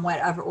 from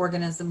whatever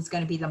organism is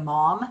going to be the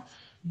mom.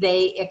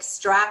 They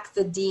extract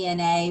the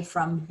DNA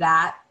from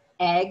that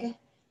egg,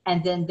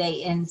 and then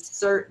they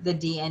insert the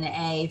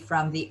DNA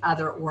from the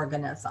other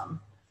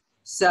organism.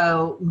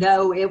 So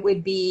no, it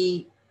would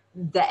be,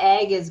 the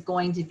egg is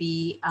going to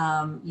be,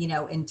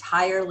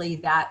 entirely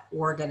that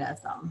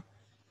organism.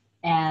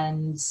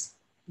 And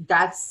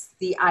that's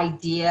the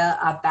idea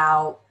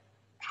about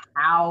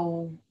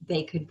how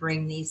they could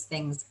bring these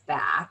things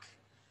back.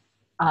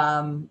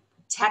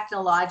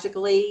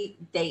 Technologically,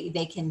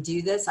 they can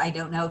do this. I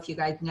don't know if you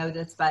guys know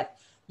this, but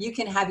you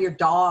can have your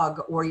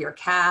dog or your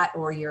cat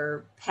or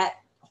your pet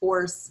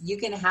horse, you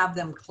can have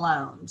them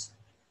cloned.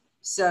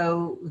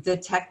 So the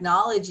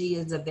technology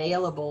is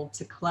available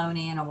to clone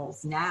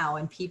animals now,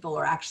 and people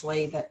are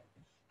actually that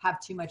have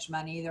too much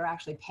money, they're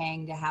actually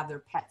paying to have their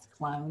pets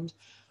cloned.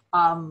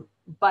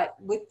 But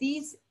with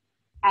these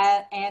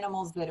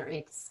animals that are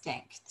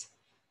extinct,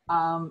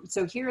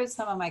 so here is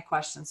some of my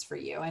questions for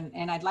you,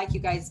 and I'd like you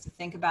guys to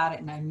think about it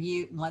and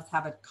unmute and let's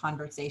have a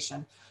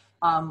conversation.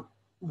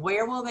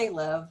 Where will they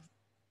live?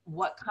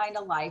 What kind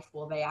of life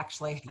will they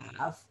actually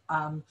have?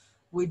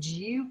 Would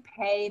you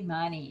pay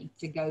money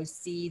to go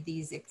see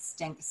these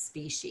extinct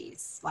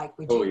species? Like,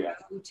 would you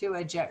go to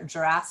a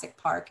Jurassic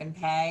Park and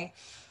pay?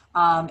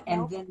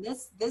 And then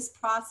this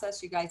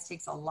process, you guys,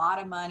 takes a lot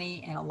of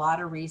money and a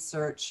lot of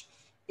research.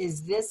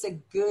 Is this a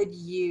good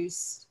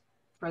use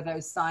for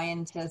those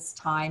scientists'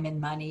 time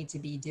and money to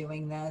be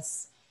doing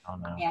this? Oh,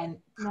 no. And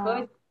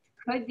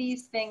could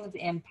these things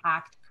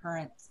impact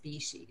current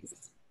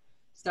species?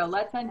 So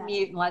let's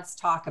unmute and let's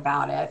talk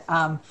about it.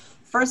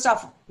 First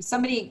off,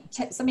 somebody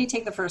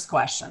take the first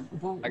question.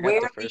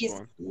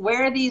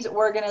 Where are these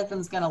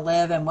organisms going to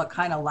live, and what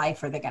kind of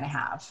life are they going to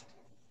have?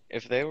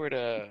 If they were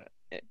to,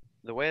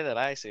 the way that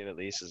I see it at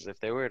least, is if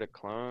they were to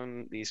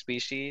clone these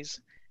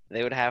species,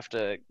 they would have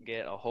to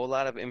get a whole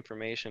lot of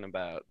information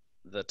about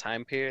the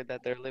time period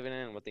that they're living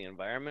in and what the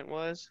environment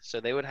was. So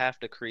they would have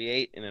to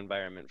create an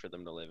environment for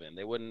them to live in.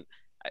 They wouldn't,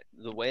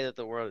 the way that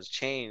the world has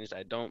changed,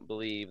 I don't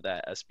believe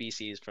that a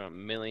species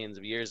from millions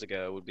of years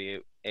ago would be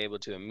able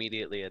to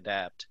immediately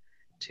adapt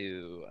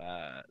to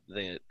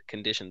the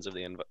conditions of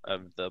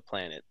the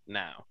planet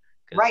now.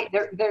 Right,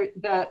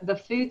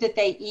 the food that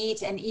they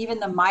eat, and even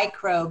the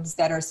microbes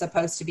that are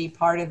supposed to be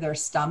part of their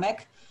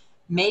stomach,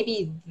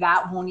 maybe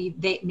that won't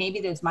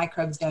maybe those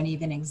microbes don't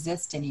even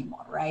exist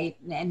anymore, right?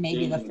 And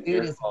maybe the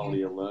food is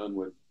quality alone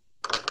would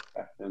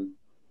affect them.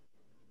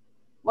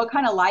 What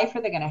kind of life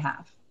are they going to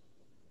have?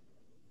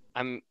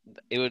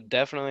 It would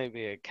definitely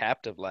be a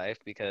captive life,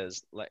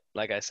 because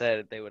like I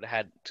said, they would have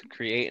had to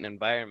create an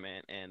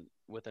environment, and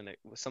with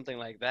something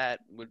like that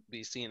would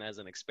be seen as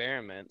an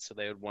experiment. So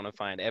they would want to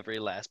find every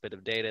last bit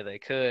of data they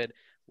could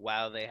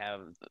while they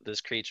have this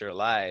creature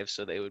alive.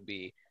 So they would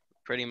be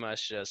pretty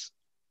much just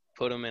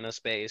put them in a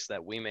space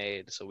that we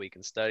made so we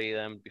can study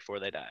them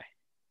before they die.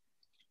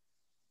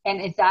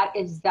 And is that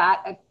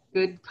a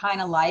good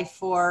kind of life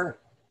for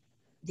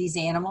these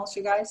animals,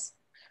 you guys?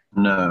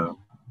 No.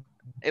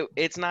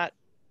 It's not.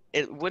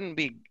 It wouldn't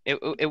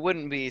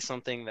be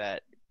something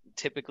that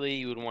typically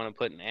you would want to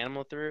put an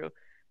animal through.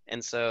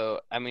 And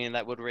so, I mean,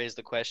 that would raise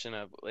the question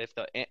of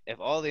if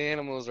all the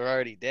animals are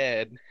already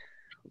dead,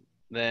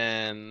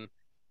 then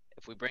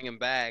if we bring them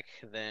back,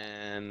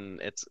 then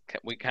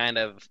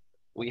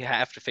we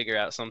have to figure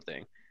out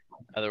something.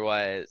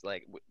 Otherwise,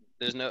 like,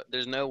 there's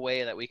no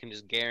way that we can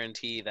just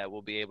guarantee that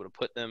we'll be able to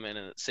put them in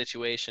a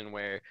situation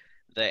where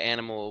the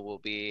animal will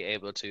be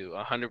able to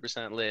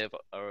 100% live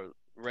a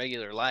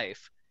regular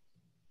life.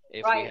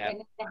 Right,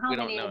 and how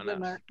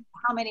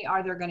many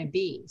are there going to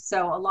be?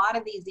 So a lot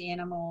of these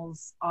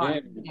animals are,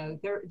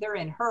 they're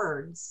in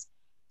herds.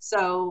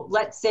 So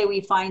let's say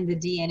we find the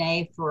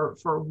DNA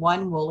for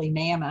one woolly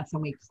mammoth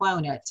and we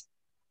clone it,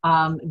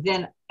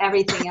 then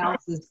everything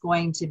else is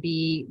going to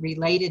be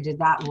related to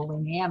that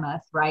woolly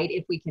mammoth, right?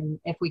 If we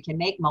can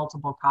make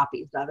multiple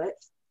copies of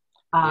it.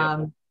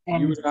 And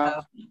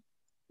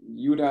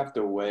you would have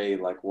to weigh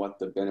like what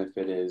the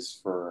benefit is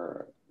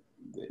for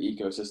the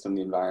ecosystem,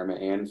 the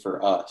environment, and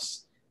for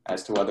us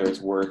as to whether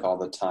it's worth all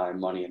the time,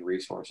 money, and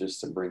resources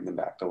to bring them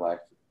back to life.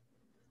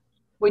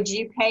 Would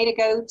you pay to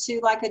go to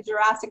like a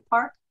Jurassic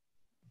Park?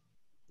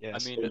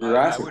 Yes. I mean,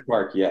 Jurassic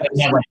Park, yes.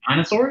 Yeah, like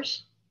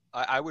dinosaurs?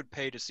 I would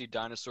pay to see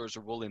dinosaurs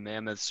or woolly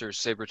mammoths or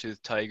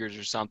saber-toothed tigers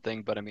or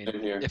something, but I mean,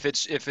 if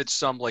it's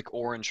some like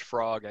orange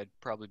frog, I'd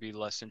probably be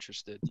less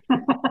interested.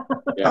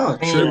 Oh,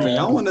 tripping.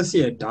 Y'all want to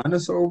see a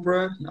dinosaur,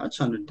 bro? Y'all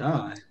trying to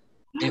die.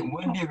 It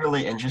would be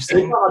really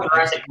interesting.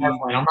 Jurassic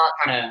Park one. I'm not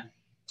trying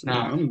to. No,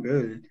 I'm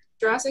good.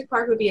 Jurassic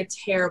Park would be a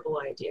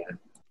terrible idea.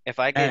 If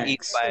I get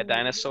eaten by a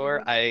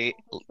dinosaur, I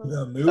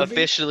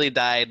officially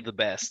died the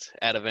best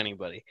out of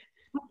anybody.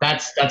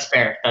 That's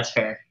fair. That's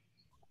fair.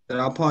 Then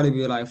I'll probably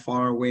be like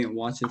far away and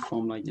watch it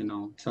from like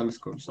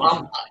telescopes.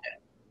 I'm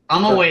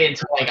gonna wait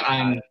until like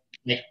I'm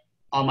like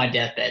on my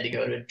deathbed to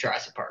go to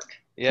Jurassic Park.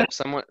 Yep,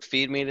 someone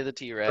feed me to the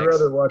T-Rex. I'd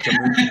rather watch a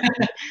movie.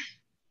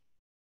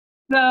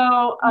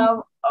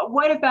 So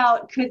what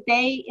about, could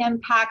they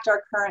impact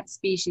our current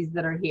species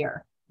that are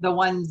here? The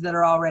ones that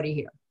are already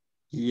here?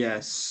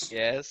 Yes.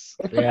 Yeah,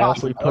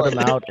 if we put them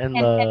out in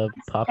the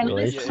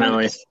population.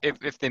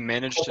 If they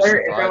manage to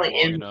survive long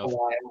enough.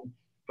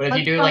 But if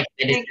you do like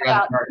think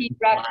about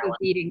T-Rex is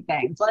eating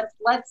things.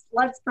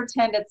 Let's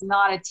pretend it's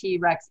not a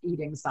T-Rex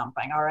eating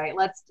something. All right.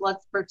 Let's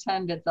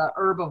pretend it's a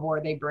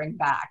herbivore they bring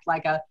back,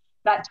 like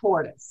that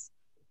tortoise,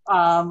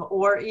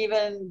 or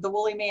even the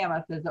woolly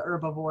mammoth is an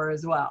herbivore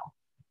as well.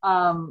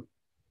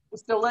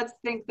 So let's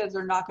think that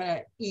they're not going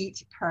to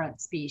eat current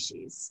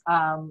species.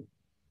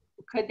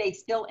 Could they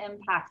still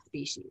impact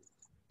species?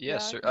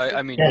 Yes, sir. Yeah.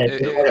 I mean, Yeah,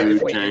 if we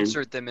Food chain.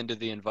 insert them into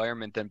the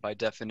environment, then by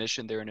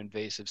definition they're an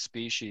invasive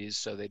species,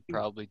 so they'd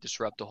probably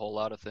disrupt a whole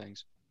lot of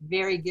things.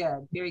 Very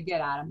good,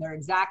 Adam. They're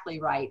exactly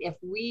right. If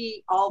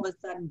we all of a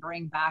sudden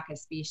bring back a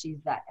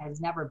species that has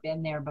never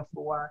been there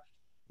before,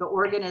 the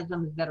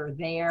organisms that are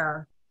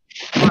there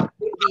could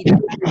be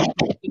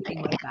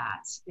competing with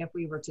that if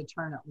we were to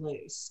turn it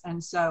loose.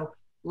 And so,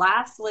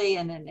 lastly,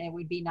 and then it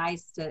would be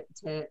nice to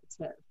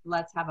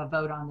let's have a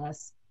vote on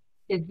this.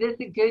 Is this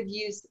a good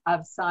use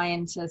of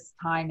scientists'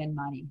 time and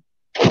money?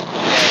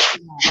 I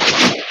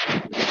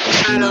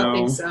don't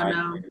think so,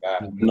 no.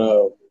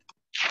 No.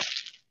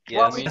 Yeah,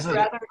 What would you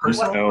rather, what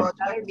would you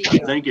rather be I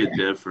doing? think it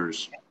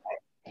differs.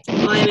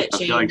 Climate I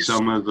feel like change.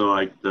 some of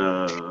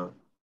the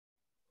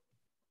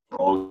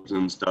frogs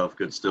and stuff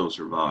could still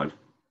survive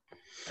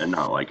and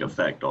not like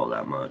affect all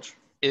that much.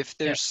 If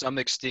there's some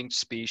extinct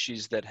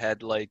species that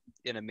had like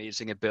an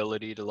amazing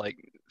ability to like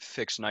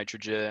fix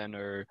nitrogen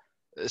or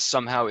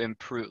somehow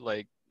improve,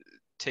 like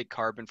take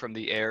carbon from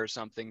the air or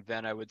something,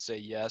 then I would say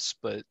yes.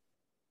 But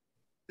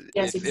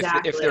Yes, if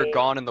exactly. they're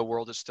gone and the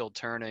world is still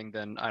turning,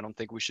 then I don't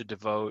think we should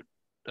devote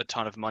a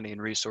ton of money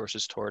and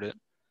resources toward it.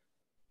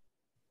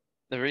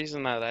 The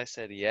reason that I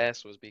said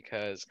yes was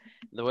because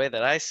the way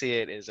that I see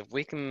it is if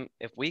we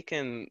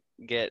can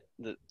get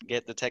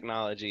the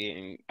technology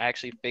and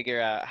actually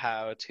figure out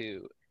how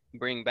to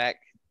bring back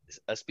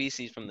a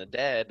species from the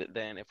dead,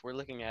 then if we're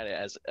looking at it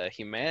as a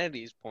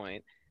humanity's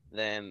point,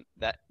 then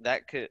that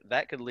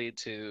could lead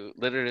to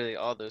literally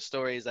all those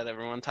stories that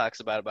everyone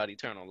talks about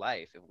eternal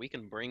life. If we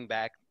can bring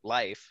back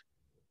life,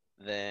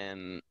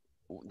 then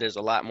there's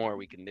a lot more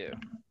we can do.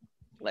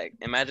 Like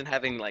imagine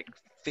having like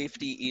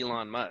 50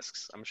 Elon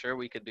Musks. I'm sure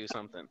we could do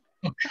something.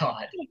 Oh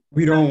God.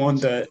 We don't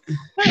want that.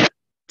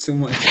 Too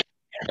much.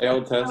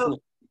 Failed Tesla.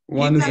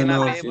 One is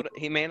enough.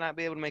 He may not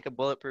be able to make a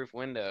bulletproof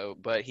window,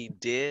 but he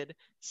did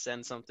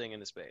send something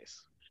into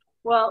space.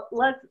 Well,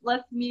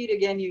 let's mute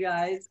again, you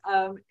guys.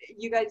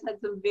 You guys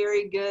had some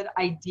very good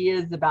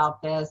ideas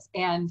about this,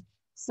 and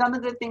some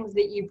of the things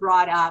that you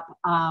brought up,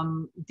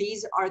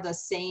 these are the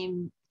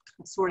same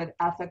sort of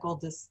ethical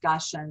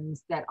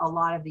discussions that a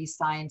lot of these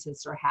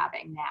scientists are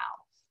having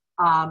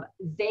now.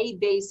 They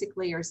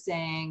basically are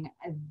saying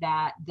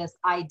that this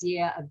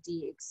idea of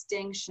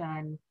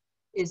de-extinction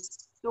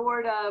is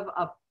sort of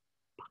a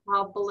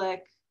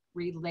public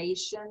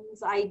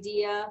relations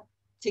idea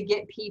to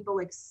get people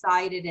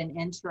excited and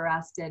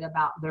interested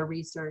about their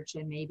research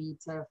and maybe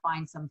to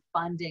find some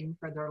funding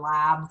for their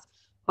labs.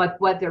 But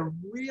what they're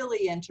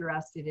really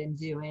interested in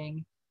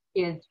doing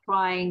is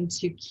trying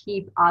to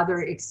keep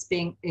other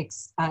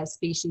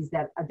species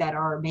that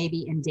are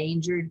maybe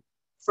endangered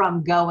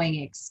from going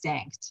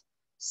extinct.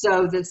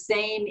 So the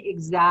same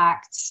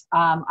exact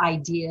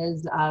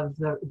ideas of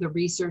the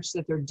research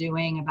that they're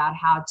doing about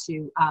how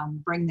to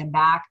bring them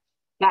back,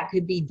 that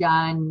could be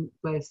done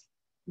with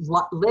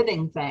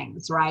living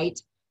things, right?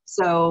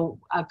 So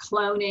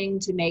cloning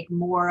to make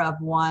more of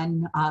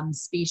one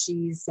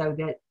species so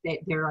that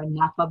there are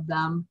enough of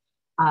them.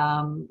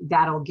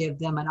 That'll give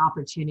them an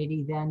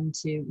opportunity then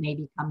to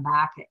maybe come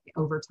back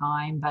over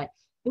time. But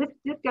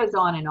this goes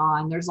on and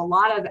on. There's a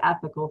lot of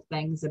ethical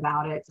things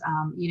about it.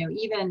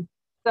 Even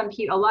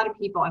a lot of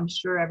people, I'm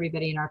sure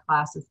everybody in our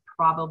class has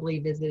probably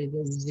visited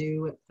a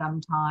zoo at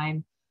some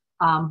time.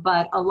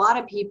 But a lot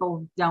of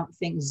people don't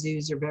think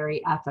zoos are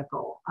very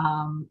ethical.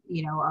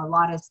 A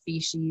lot of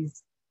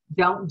species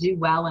don't do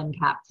well in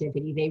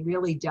captivity. They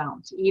really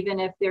don't. Even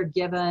if they're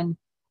given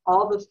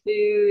all the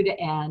food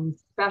and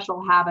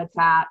special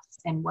habitats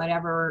and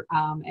whatever,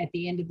 at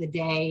the end of the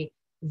day,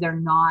 they're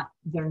not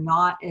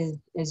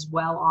as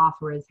well off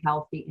or as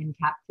healthy in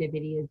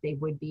captivity as they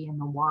would be in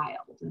the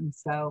wild. And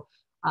so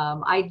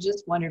I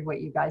just wondered what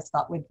you guys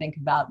would think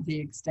about the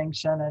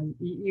extinction, and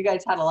you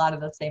guys had a lot of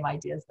the same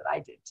ideas that I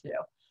did too.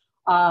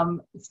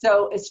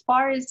 So as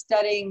far as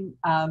studying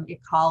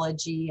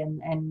ecology,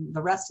 and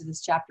the rest of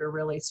this chapter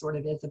really sort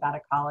of is about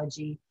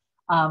ecology.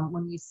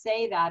 When you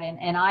say that,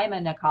 and I'm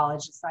an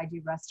ecologist, I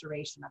do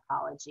restoration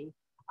ecology.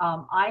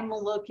 I'm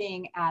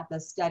looking at the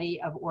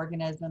study of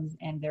organisms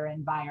and their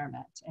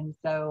environment. And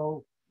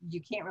so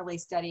you can't really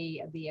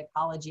study the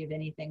ecology of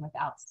anything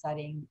without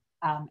studying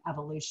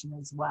evolution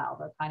as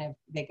well.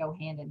 They go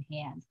hand in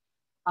hand.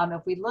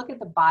 If we look at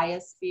the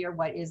biosphere,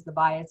 what is the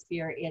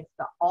biosphere? It's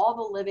all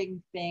the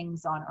living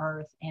things on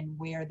Earth and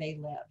where they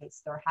live.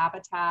 It's their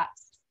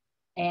habitats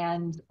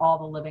and all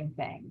the living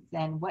things.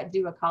 And what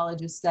do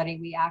ecologists study?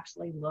 We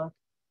actually look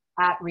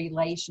at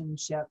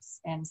relationships,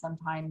 and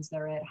sometimes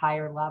they're at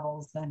higher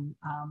levels than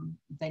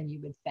you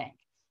would think.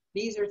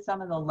 These are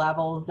some of the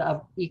levels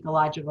of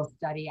ecological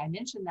study. I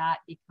mention that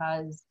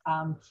because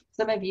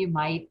some of you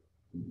might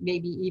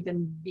maybe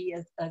even be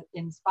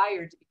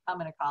inspired to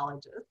become an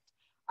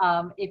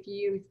ecologist. If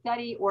you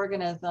study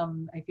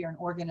organism, if you're an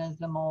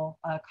organismal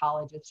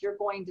ecologist, you're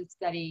going to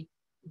study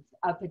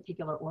a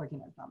particular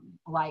organism.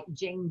 Like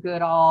Jane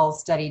Goodall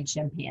studied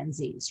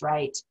chimpanzees,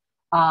 right?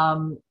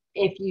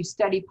 If you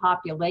study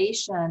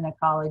population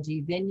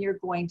ecology, then you're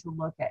going to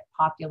look at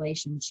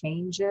population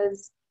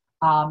changes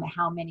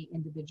How many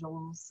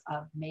individuals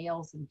of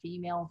males and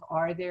females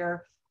are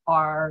there?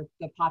 Are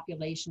the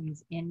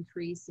populations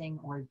increasing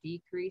or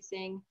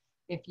decreasing?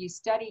 If you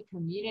study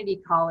community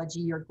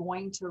ecology, you're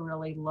going to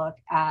really look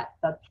at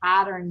the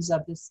patterns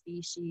of the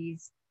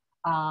species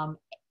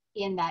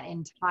in that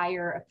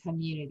entire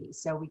community.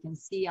 So we can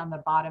see on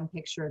the bottom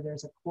picture,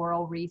 there's a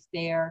coral reef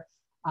there.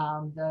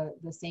 The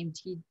same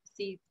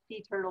sea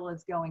turtle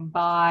is going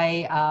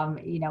by.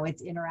 You know,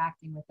 it's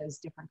interacting with those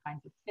different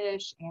kinds of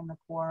fish and the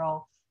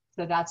coral.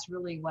 So that's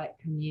really what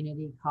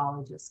community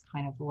ecologists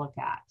kind of look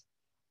at.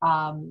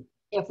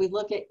 If we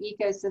look at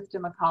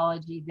ecosystem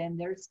ecology, then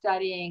they're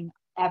studying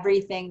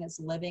everything that's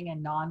living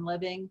and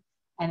non-living,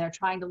 and they're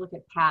trying to look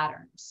at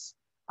patterns.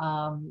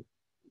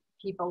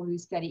 People who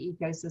study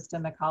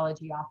ecosystem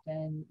ecology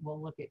often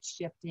will look at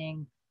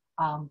shifting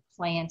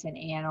plant and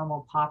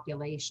animal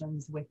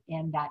populations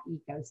within that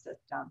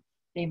ecosystem.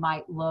 They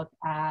might look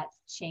at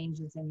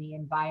changes in the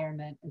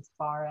environment as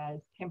far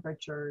as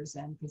temperatures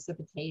and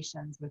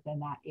precipitations within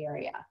that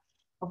area.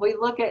 If we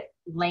look at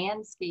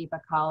landscape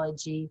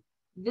ecology,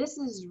 this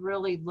is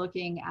really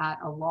looking at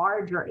a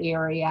larger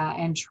area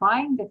and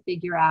trying to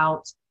figure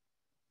out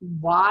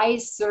why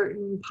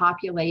certain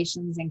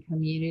populations and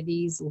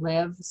communities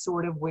live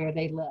sort of where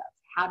they live.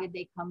 How did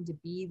they come to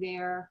be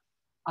there?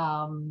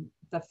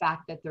 The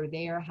fact that they're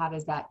there, how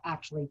does that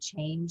actually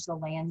change the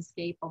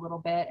landscape a little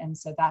bit? And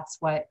so that's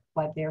what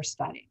they're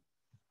studying.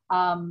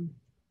 A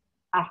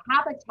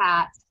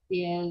habitat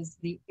is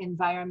the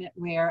environment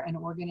where an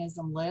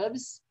organism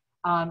lives.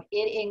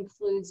 It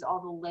includes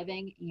all the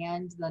living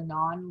and the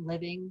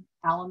non-living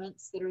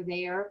elements that are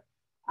there.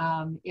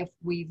 If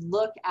we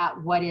look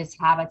at what is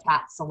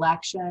habitat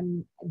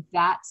selection,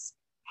 that's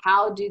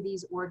how do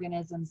these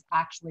organisms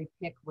actually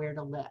pick where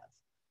to live.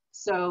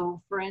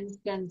 So for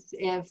instance,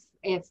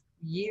 if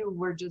you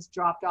were just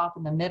dropped off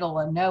in the middle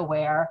of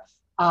nowhere,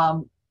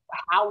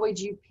 how would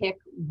you pick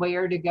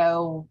where to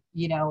go,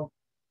 you know,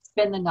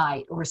 spend the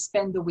night or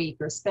spend the week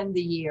or spend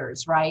the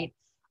years, right?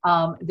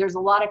 There's a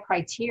lot of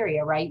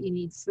criteria, right? You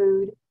need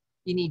food,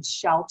 you need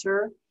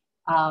shelter.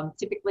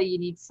 Typically you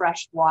need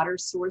fresh water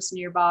source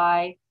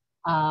nearby.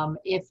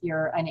 If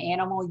you're an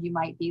animal, you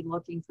might be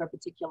looking for a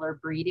particular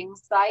breeding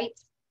site.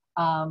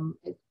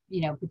 You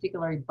know,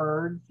 particularly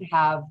birds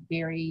have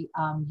very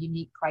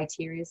unique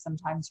criteria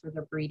sometimes for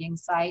their breeding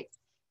sites.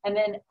 And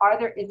then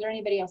is there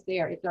anybody else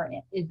there?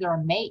 Is there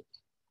a mate,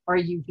 or are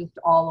you just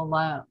all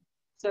alone?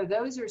 So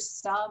those are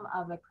some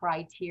of the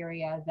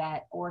criteria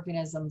that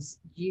organisms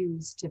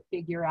use to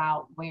figure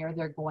out where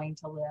they're going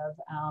to live.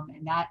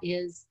 And that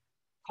is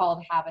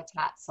called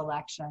habitat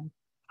selection.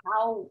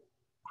 How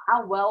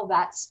well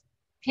that's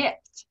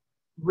picked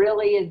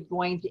really is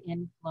going to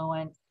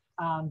influence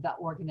the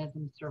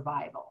organism's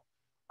survival.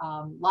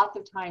 Lots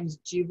of times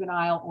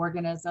juvenile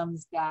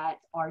organisms that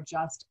are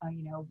just,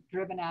 you know,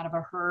 driven out of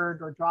a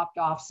herd or dropped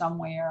off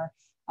somewhere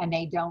and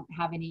they don't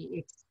have any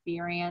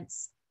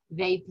experience,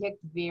 they pick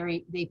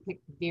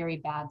very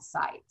bad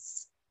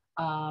sites.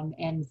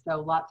 And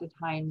so lots of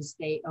times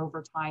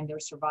over time, their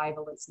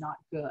survival is not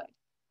good.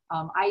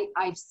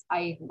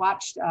 I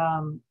watched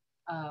a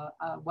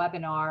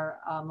webinar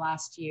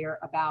last year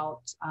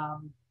about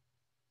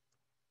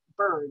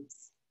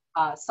birds.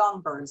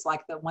 Songbirds,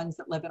 like the ones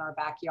that live in our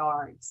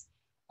backyards.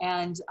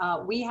 And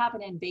we have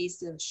an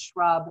invasive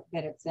shrub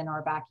that it's in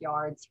our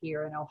backyards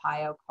here in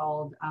Ohio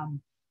called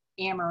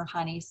Amur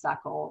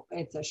honeysuckle.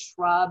 It's a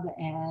shrub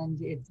and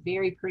it's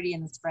very pretty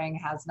in the spring,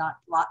 has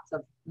lots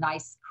of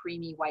nice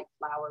creamy white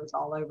flowers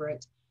all over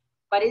it.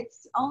 But it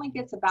only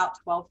gets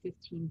about 12,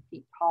 15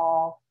 feet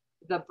tall.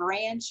 The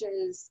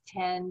branches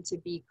tend to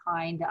be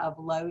kind of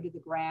low to the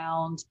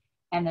ground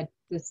and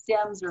the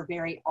stems are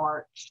very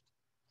arched.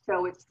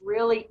 So it's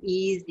really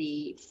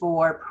easy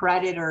for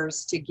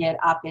predators to get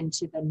up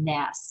into the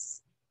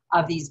nests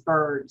of these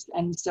birds.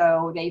 And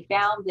so they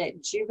found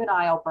that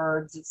juvenile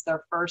birds, it's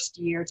their first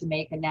year to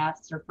make a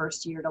nest, their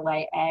first year to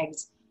lay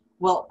eggs,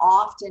 will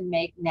often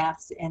make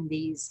nests in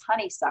these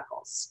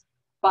honeysuckles.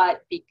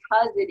 But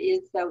because it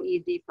is so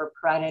easy for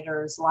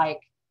predators like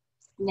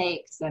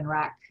snakes and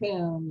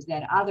raccoons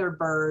and other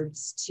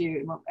birds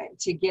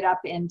to get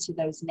up into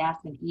those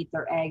nests and eat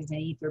their eggs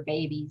and eat their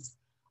babies,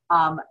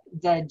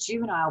 the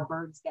juvenile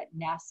birds that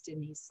nest in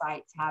these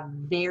sites have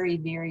very,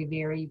 very,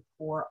 very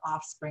poor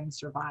offspring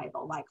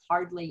survival. Like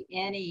hardly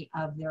any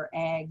of their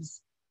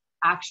eggs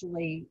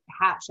actually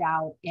hatch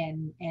out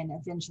and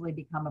eventually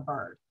become a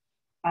bird.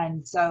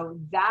 And so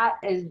that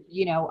is,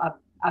 you know,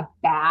 a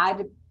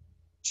bad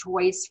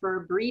choice for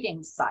a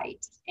breeding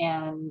site.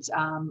 And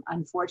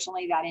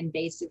unfortunately, that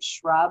invasive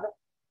shrub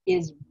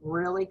is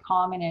really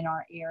common in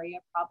our area.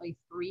 Probably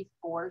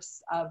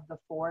 3/4 of the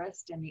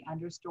forest and the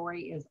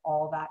understory is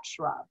all that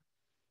shrub.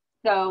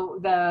 So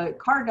the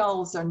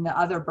cardinals and the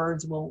other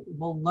birds will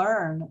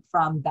learn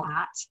from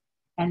that.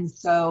 And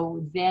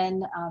so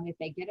then if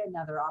they get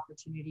another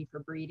opportunity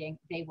for breeding,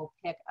 they will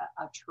pick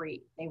a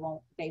tree. They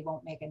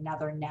won't make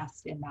another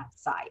nest in that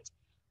site.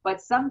 But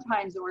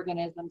sometimes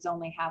organisms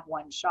only have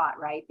one shot,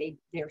 right?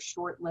 They're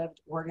short-lived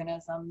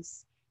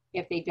organisms.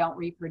 if they don't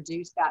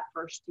reproduce that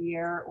first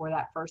year or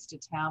that first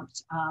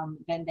attempt,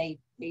 then they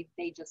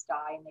just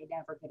die and they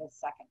never get a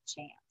second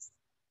chance.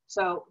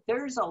 So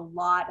there's a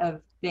lot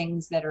of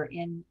things that are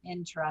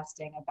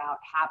interesting about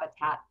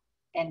habitat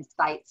and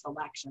site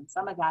selection.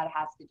 Some of that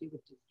has to do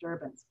with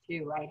disturbance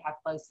too, right? How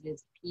close it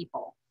is to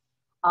people.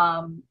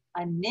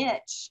 A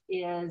niche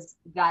is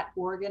that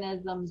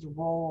organism's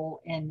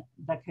role in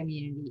the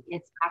community,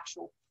 its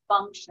actual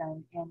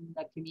function in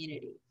the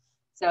community.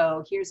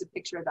 So here's a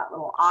picture of that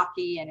little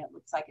Aki, and it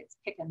looks like it's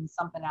picking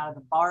something out of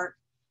the bark.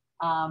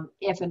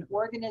 If an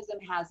organism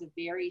has a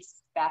very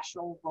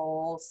special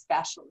role,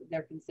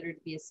 they're considered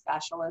to be a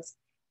specialist,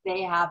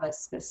 they have a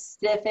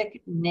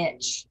specific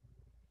niche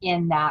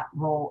in that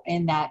role,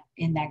 in that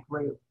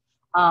group.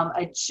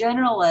 A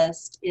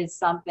generalist is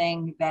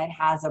something that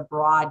has a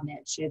broad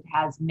niche. It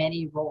has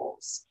many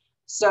roles.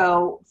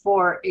 So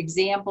for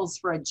examples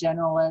for a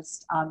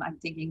generalist, I'm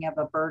thinking of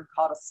a bird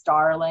called a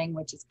starling,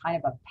 which is kind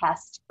of a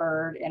pest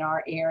bird in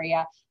our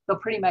area. They'll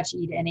pretty much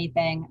eat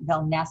anything.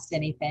 They'll nest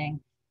anything.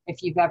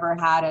 If you've ever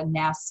had a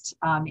nest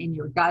in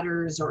your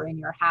gutters or in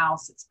your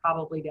house, it's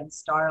probably been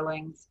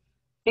starlings.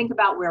 Think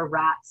about where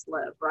rats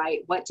live,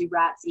 right? What do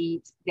rats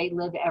eat? They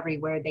live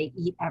everywhere. They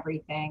eat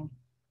everything.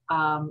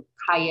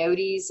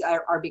 Coyotes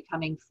are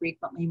becoming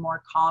frequently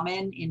more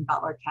common in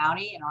Butler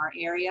County, in our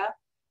area.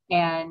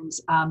 And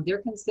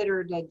they're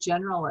considered a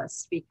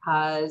generalist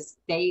because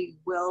they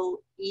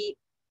will eat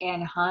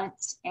and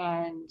hunt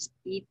and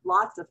eat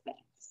lots of things.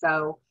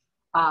 So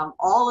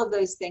all of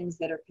those things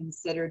that are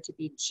considered to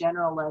be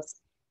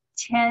generalists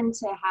tend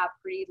to have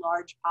pretty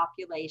large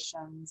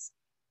populations.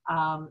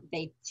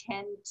 They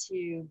tend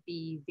to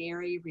be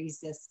very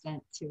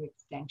resistant to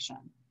extinction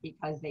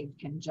because they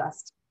can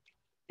just,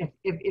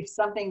 if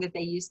something that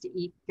they used to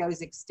eat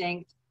goes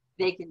extinct,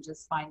 they can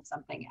just find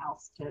something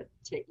else to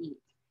eat.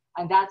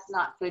 And that's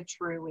not so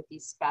true with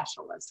these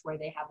specialists, where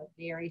they have a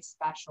very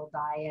special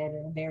diet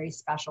and a very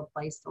special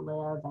place to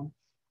live, and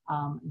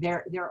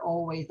they're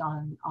always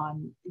on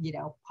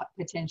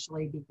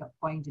potentially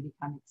going to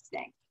become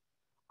extinct.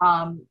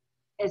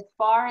 As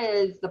far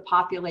as the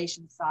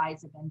population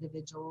size of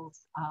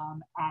individuals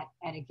at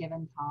a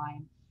given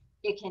time,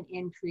 it can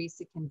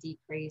increase, it can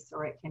decrease,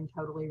 or it can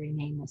totally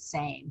remain the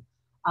same.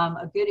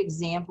 A good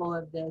example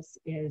of this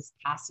is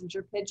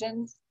passenger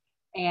pigeons.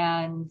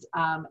 And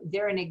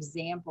they're an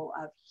example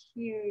of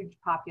huge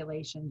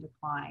population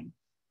decline.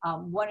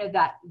 One of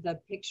the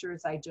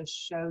pictures I just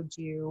showed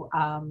you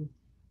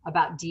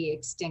about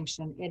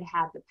de-extinction, it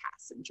had the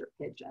passenger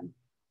pigeon.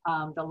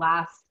 The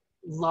last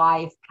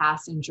live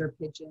passenger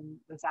pigeon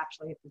was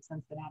actually at the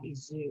Cincinnati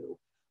Zoo.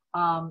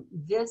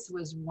 This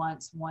was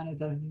once one of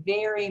the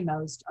very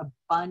most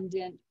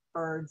abundant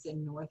birds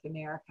in North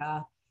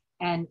America,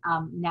 and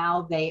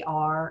now they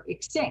are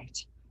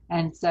extinct.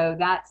 And so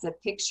that's a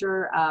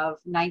picture of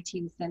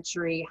 19th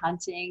century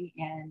hunting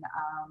and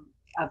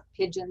of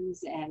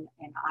pigeons in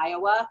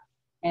Iowa.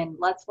 And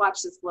let's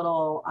watch this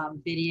little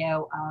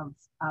video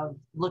of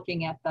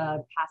looking at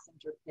the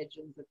passenger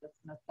pigeons at the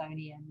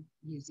Smithsonian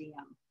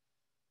Museum.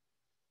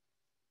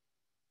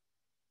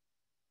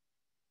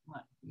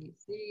 Let me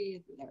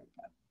see, there we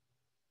go.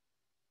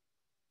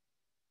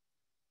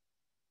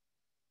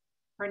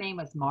 Her name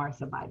was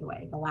Martha, by the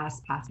way, the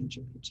last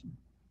passenger pigeon.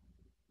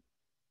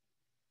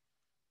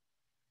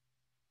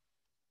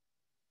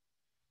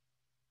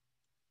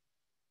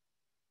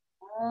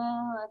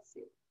 Let's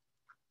see.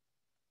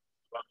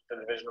 Welcome to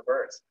the Division of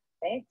Birds.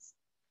 Thanks.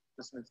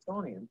 The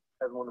Smithsonian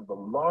has one of the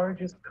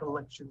largest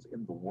collections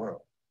in the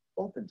world,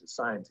 open to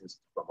scientists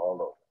from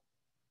all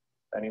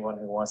over. Anyone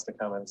who wants to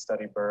come and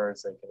study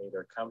birds, they can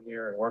either come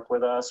here and work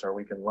with us, or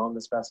we can loan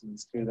the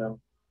specimens to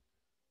them.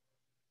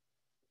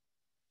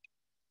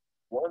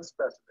 One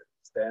specimen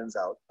stands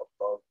out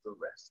above the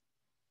rest.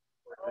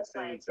 Oh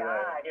my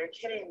God, you're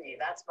kidding me.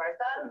 That's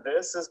Martha?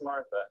 This is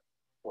Martha.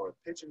 For a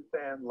pigeon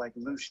fan like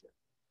Lucian,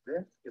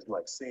 this is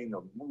like seeing a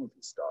movie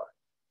star,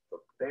 the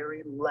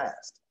very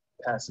last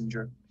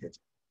passenger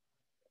pigeon.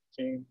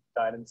 She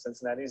died in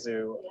Cincinnati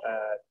Zoo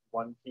at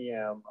 1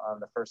 p.m. on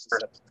the 1st of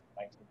September,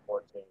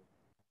 1914.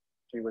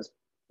 She was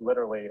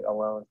literally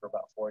alone for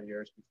about 4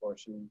 years before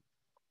she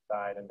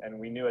died. And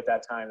we knew at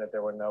that time that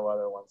there were no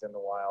other ones in the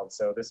wild.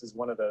 So this is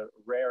one of the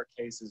rare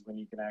cases when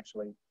you can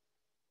actually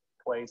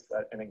place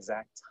an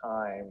exact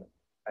time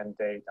and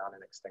date on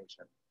an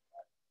extinction.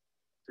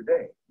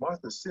 Today,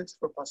 Martha sits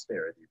for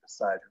posterity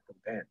beside her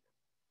companion,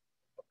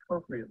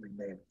 appropriately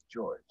named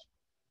George,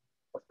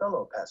 a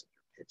fellow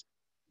passenger pigeon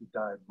who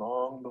died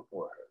long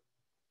before her.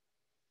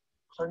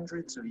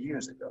 Hundreds of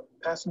years ago,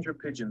 passenger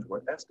pigeons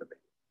were estimated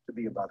to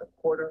be about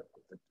a quarter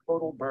of the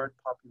total bird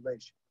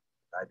population in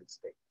the United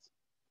States.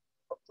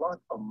 A flock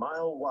a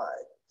mile wide,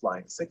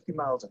 flying 60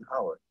 miles an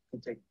hour,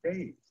 can take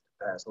days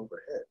to pass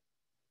overhead.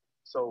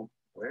 So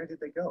where did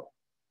they go?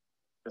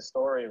 The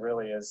story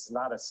really is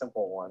not a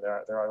simple one.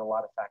 There are a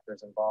lot of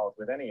factors involved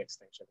with any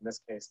extinction. In this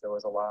case, there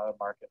was a lot of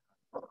market.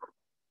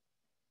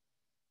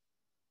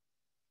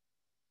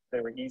 They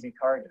were easy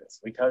targets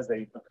because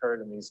they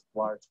occurred in these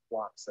large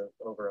flocks of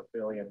over 1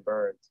 billion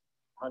birds.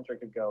 A hunter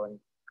could go and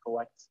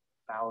collect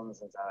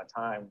thousands at a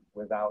time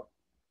without,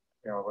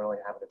 really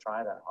having to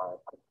try that hard.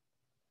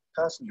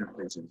 Passenger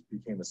pigeons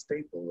became a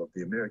staple of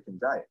the American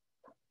diet.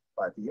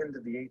 By the end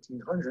of the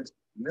 1800s,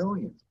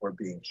 millions were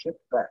being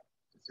shipped back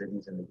to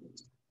cities in the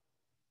East.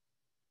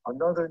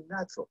 Another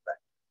natural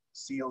fact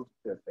sealed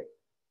their fate.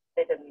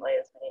 They didn't lay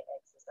as many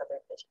eggs as other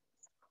pigeons.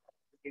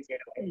 It's easier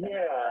to weigh them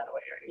Yeah, that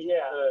way, right?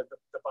 yeah.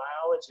 The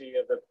biology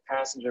of the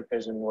passenger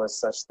pigeon was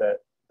such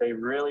that they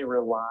really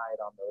relied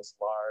on those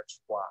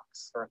large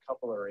flocks for a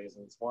couple of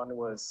reasons. One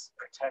was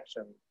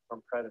protection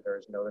from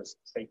predators, there's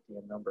safety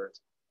in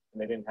numbers,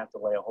 and they didn't have to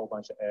lay a whole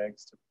bunch of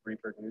eggs to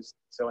reproduce.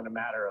 So in a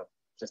matter of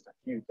just a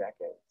few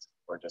decades,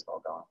 we're just all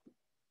gone.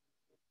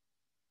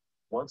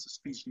 Once a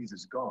species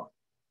is gone,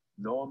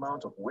 no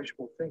amount of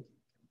wishful thinking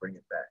can bring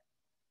it back.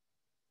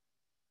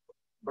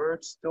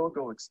 Birds still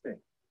go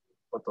extinct,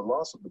 but the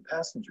loss of the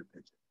passenger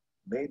pigeon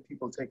made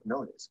people take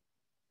notice.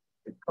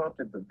 It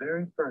prompted the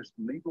very first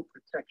legal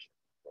protection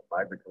for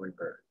migratory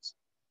birds.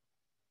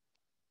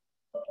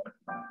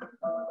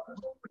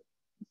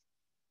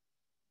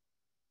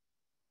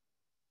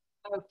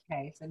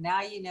 Okay, so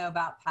now you know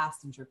about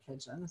passenger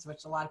pigeons,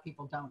 which a lot of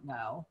people don't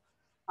know.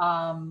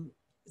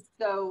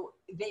 So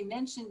they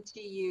mentioned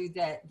to you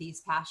that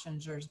these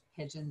passenger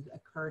pigeons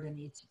occurred in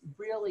these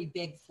really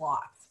big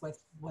flocks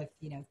with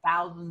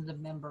thousands of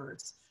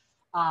members.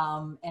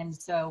 And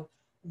so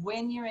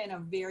when you're in a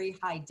very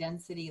high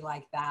density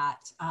like that,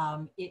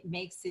 it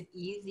makes it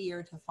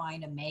easier to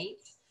find a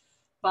mate,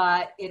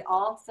 but it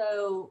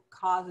also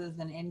causes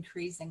an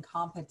increase in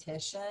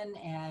competition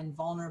and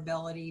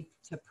vulnerability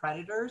to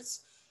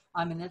predators.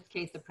 In this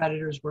case, the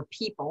predators were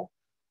people.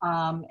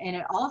 And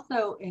it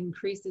also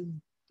increases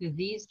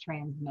disease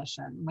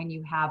transmission when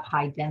you have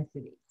high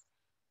densities.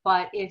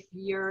 But if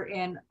you're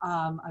in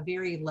a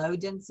very low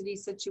density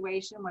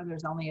situation where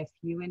there's only a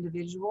few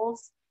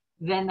individuals,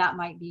 then that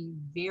might be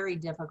very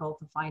difficult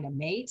to find a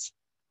mate.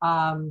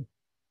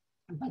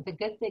 But the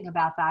good thing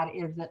about that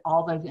is that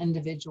all those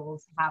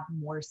individuals have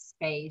more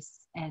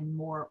space and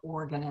more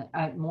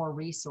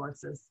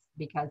resources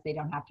because they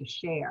don't have to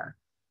share.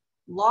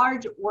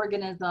 Large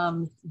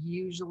organisms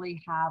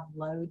usually have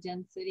low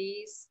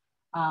densities.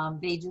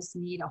 They just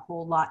need a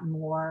whole lot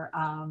more,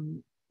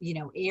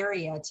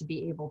 area to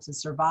be able to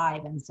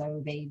survive, and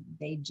so they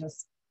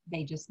just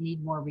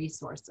need more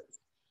resources.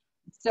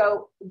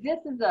 So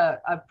this is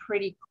a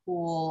pretty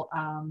cool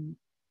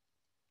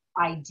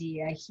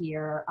idea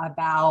here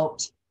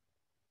about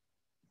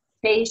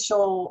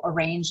spatial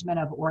arrangement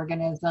of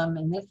organism,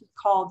 and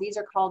these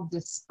are called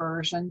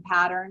dispersion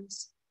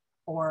patterns,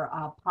 or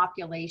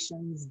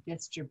populations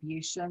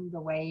distribution, the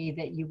way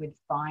that you would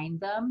find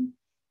them.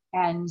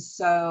 And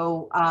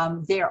so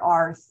there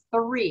are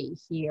 3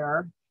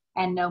 here,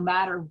 and no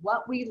matter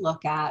what we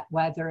look at,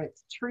 whether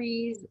it's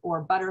trees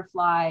or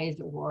butterflies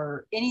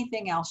or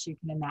anything else you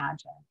can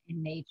imagine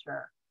in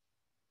nature,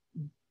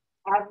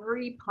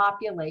 every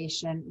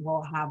population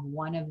will have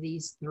one of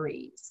these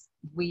 3s,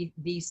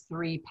 these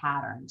 3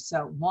 patterns.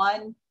 So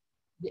one,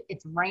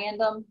 it's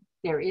random.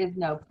 There is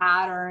no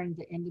pattern.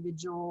 The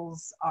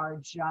individuals are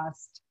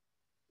just,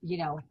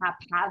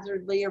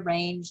 haphazardly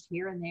arranged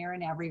here and there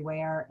and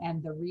everywhere,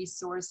 and the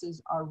resources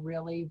are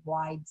really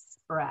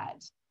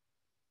widespread.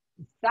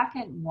 The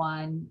second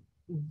one,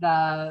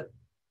 the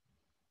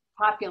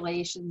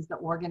populations, the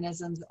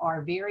organisms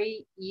are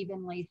very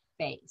evenly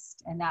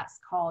spaced, and that's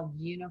called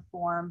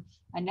uniform.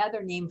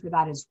 Another name for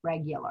that is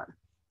regular,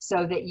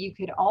 so that you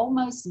could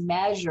almost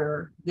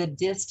measure the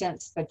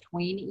distance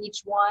between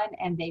each one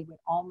and they would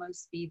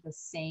almost be the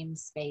same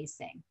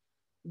spacing.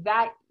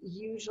 That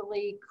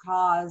usually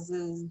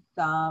causes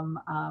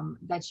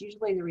that's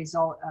usually the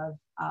result of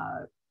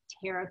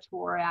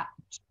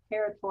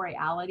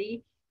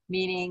territoriality,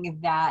 meaning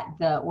that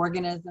the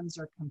organisms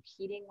are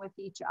competing with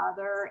each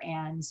other,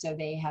 and so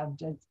they have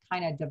just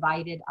kind of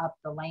divided up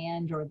the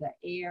land or the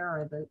air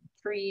or the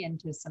tree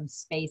into some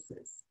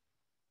spaces.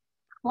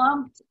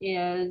 Clumped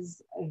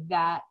is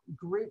that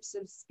groups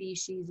of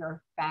species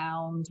are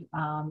found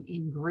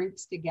in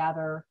groups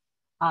together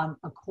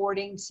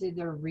according to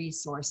their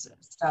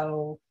resources.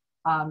 So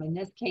in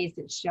this case,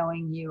 it's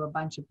showing you a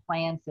bunch of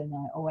plants in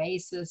an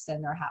oasis,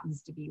 and there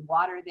happens to be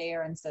water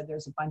there, and so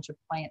there's a bunch of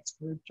plants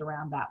grouped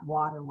around that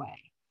waterway.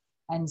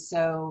 And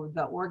so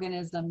the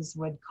organisms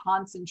would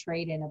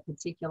concentrate in a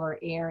particular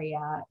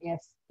area if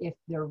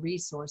their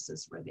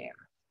resources were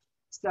there.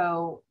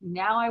 So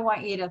now I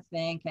want you to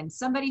think, and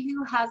somebody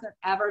who hasn't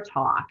ever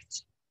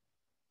talked,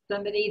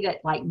 somebody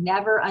that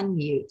never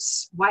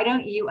unmutes, why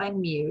don't you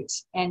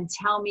unmute and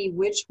tell me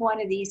which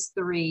one of these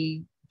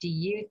 3 do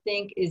you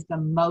think is the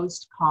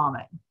most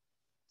common?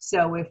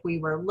 So if we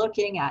were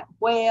looking at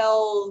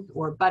whales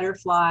or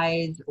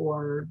butterflies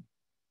or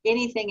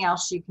anything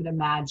else you could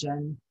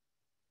imagine,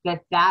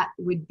 that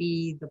would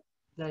be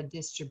the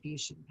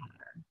distribution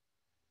pattern.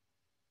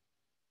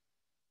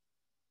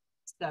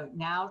 So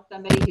now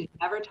somebody who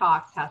never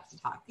talks has to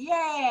talk.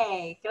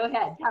 Yay! Go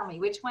ahead, tell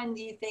me, which one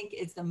do you think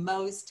is the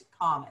most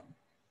common?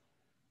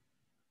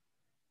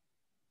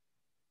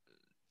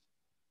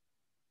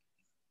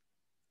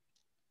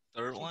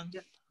 Third one?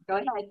 Go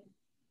ahead.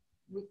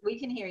 We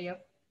can hear you.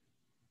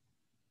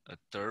 A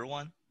third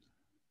one?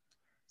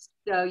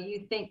 So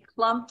you think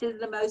clumped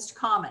is the most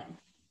common?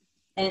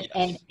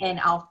 And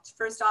I'll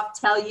first off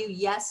tell you,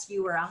 yes,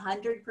 you were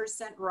 100%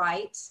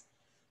 right.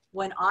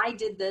 When I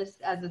did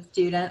this as a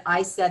student,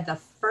 I said the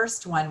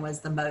first one was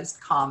the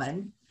most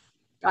common.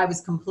 I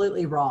was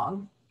completely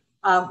wrong.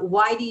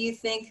 Why do you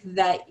think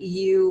that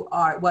you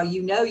are, well,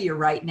 you know you're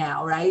right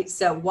now, right?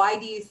 So why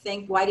do you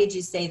think, why did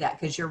you say that?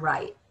 Because you're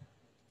right.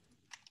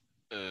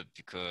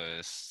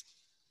 Because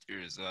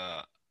there's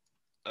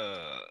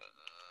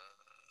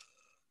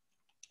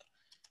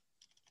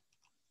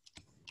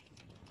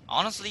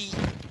honestly,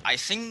 I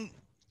think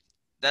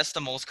that's the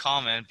most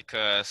common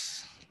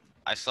because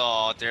I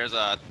saw there's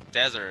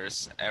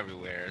deserts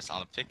everywhere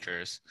on the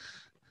pictures.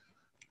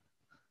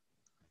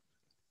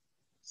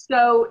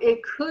 So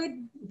it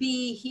could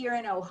be here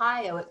in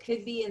Ohio, it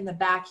could be in the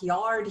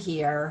backyard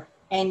here,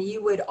 and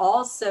you would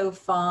also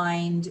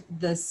find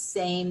the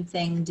same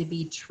thing to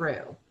be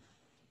true,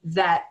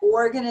 that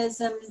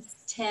organisms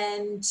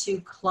tend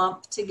to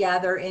clump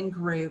together in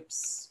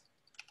groups,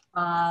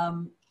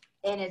 and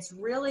it's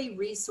really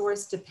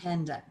resource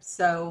dependent.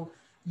 So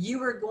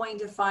you are going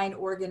to find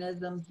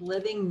organisms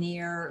living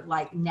near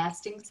like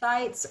nesting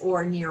sites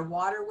or near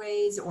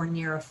waterways or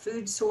near a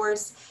food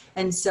source.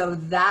 And so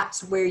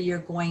that's where you're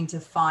going to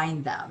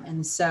find them.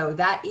 And so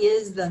that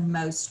is the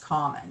most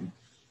common.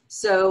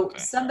 So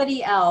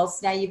somebody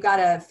else, now you've got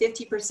a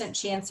 50%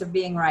 chance of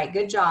being right.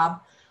 Good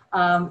job.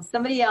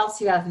 Somebody else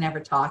who hasn't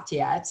ever talked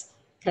yet,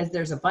 because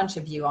there's a bunch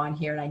of you on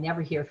here and I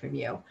never hear from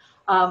you.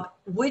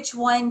 Which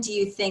one do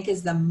you think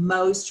is the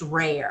most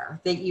rare,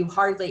 that you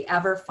hardly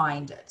ever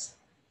find it?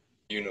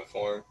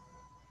 Uniform.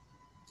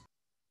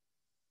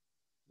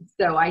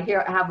 So I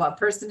have a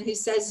person who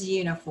says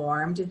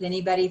uniform. Does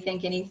anybody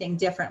think anything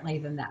differently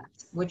than that?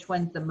 Which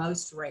one's the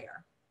most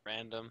rare?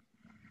 Random.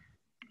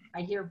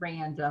 I hear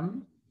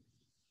random.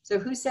 So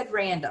who said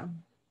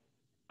random?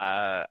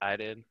 I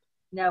did.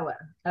 Noah.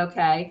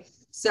 Okay.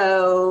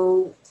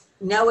 So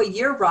Noah,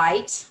 you're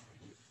right.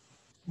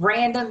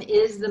 Random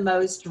is the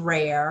most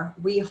rare.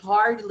 We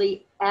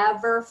hardly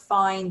ever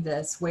find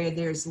this where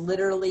there's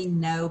literally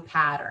no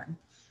pattern.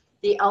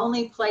 The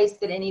only place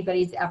that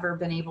anybody's ever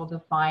been able to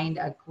find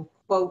a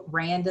quote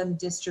random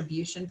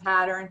distribution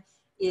pattern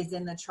is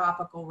in the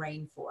tropical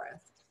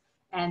rainforest.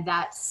 And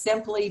that's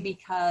simply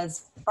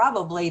because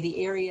probably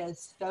the area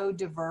is so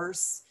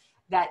diverse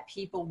that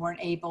people weren't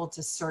able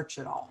to search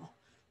it all.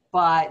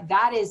 But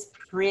that is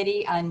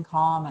pretty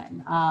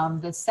uncommon.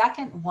 The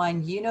second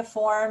one,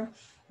 uniform,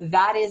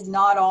 that is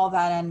not all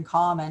that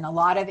uncommon. A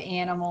lot of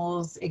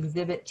animals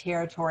exhibit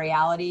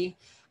territoriality.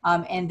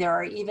 And there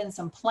are even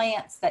some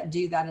plants that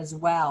do that as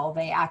well.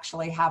 They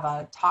actually have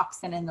a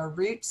toxin in their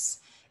roots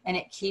and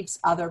it keeps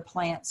other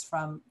plants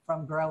from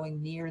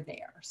growing near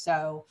there.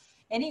 So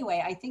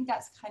anyway, I think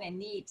that's kind of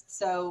neat.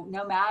 So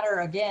no matter,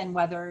 again,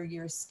 whether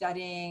you're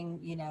studying,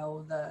 you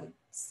know, the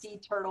sea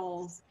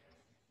turtles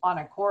on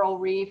a coral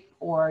reef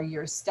or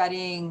you're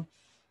studying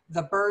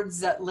the birds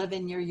that live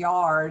in your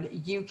yard,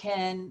 you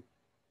can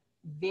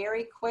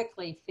very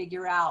quickly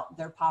figure out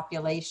their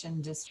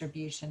population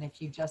distribution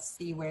if you just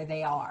see where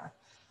they are.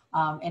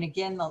 And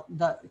again,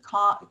 the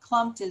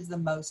clumped is the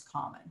most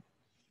common.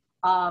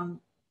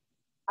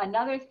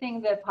 Another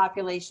thing that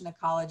population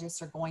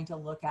ecologists are going to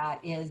look at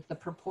is the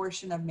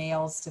proportion of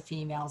males to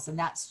females, and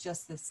that's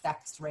just the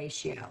sex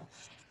ratio.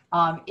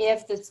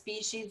 If the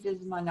species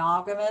is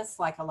monogamous,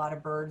 like a lot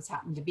of birds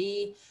happen to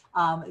be,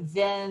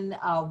 then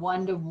a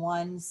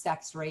 1-to-1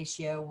 sex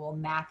ratio will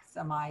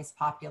maximize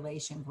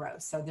population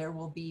growth. So there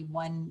will be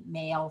one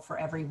male for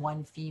every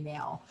one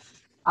female.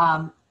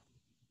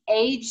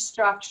 Age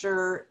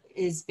structure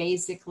is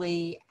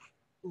basically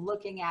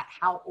looking at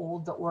how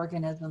old the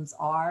organisms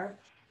are.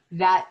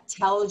 That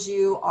tells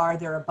you, are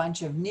there a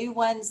bunch of new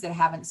ones that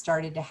haven't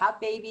started to have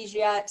babies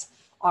yet?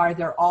 Are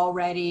there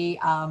already,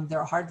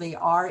 there hardly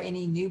are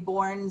any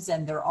newborns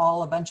and they're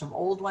all a bunch of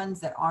old ones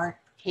that aren't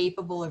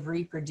capable of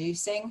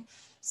reproducing.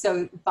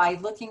 So by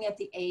looking at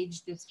the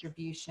age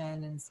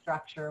distribution and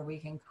structure, we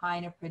can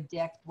kind of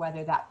predict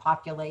whether that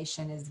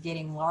population is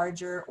getting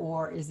larger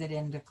or is it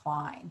in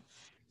decline.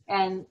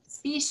 And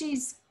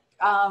species,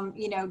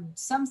 you know,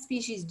 some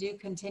species do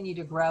continue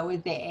to grow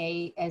as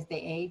they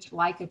age,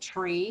 like a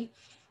tree.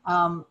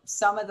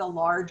 Some of the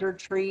larger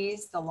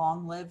trees, the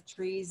long-lived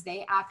trees,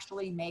 they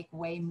actually make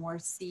way more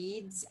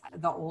seeds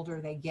the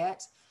older they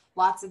get.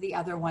 Lots of the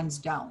other ones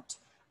don't.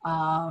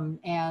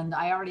 And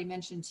I already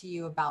mentioned to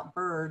you about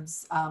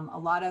birds. A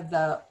lot of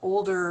the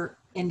older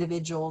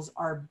individuals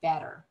are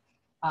better.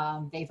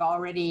 They've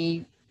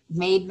already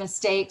made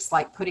mistakes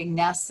like putting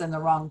nests in the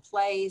wrong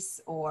place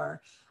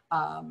or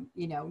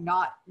you know,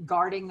 not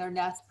guarding their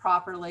nest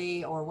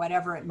properly or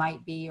whatever it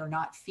might be, or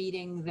not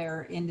feeding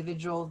their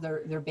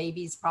their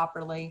babies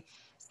properly.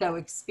 So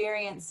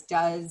experience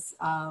does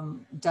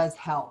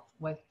help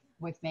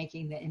with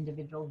making the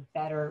individuals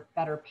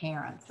better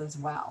parents as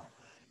well.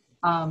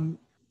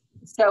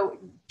 So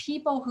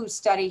people who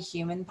study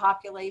human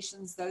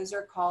populations, those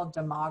are called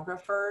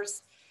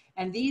demographers.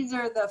 And these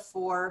are the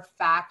 4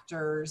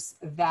 factors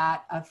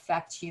that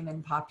affect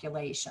human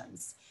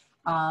populations.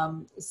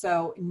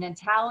 So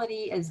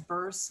natality is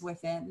births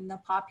within the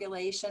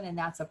population, and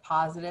that's a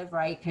positive,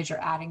 right? Because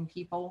you're adding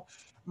people.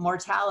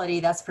 Mortality,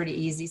 that's pretty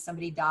easy.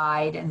 Somebody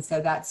died, and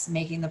so that's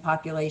making the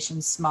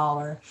population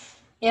smaller.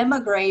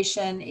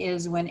 Immigration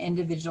is when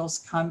individuals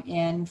come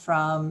in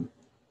from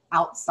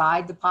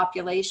outside the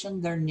population.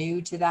 They're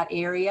new to that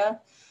area,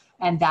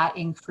 and that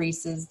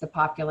increases the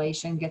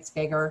population, gets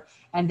bigger.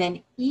 And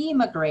then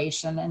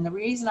emigration, and the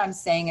reason I'm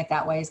saying it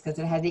that way is because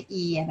it has an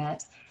E in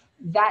it.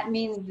 That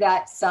means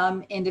that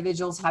some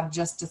individuals have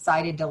just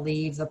decided to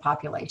leave the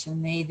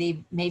population.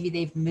 Maybe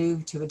they've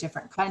moved to a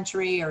different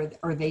country,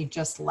 or they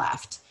just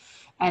left.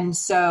 And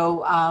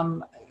so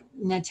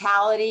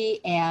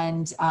natality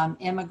and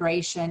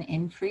immigration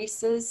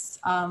increases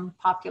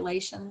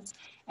populations,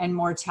 and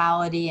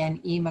mortality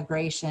and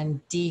emigration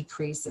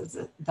decreases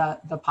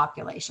the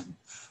population.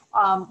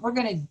 We're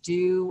going to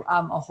do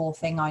a whole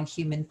thing on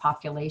human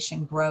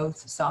population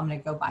growth, so I'm going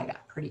to go by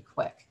that pretty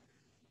quick.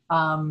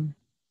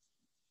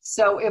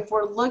 So if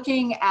we're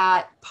looking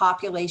at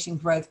population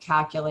growth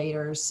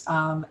calculators,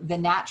 the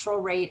natural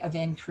rate of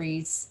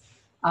increase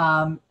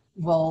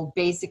will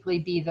basically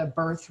be the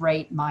birth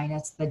rate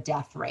minus the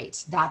death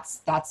rate.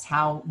 That's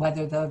how,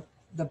 whether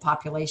the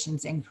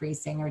population's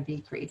increasing or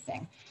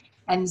decreasing.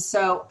 And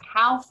so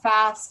how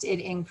fast it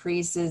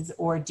increases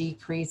or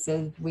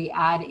decreases, we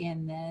add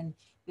in then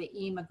the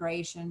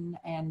emigration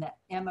and the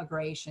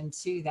immigration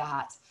to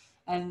that.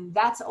 And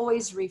that's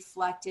always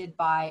reflected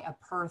by a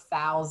per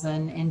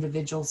 1,000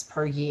 individuals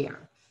per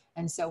year.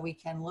 And so we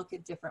can look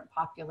at different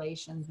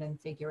populations and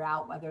figure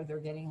out whether they're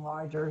getting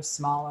larger or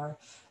smaller.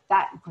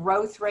 That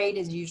growth rate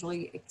is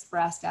usually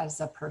expressed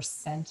as a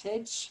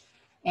percentage.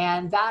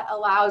 And that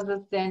allows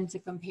us then to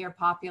compare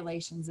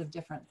populations of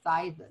different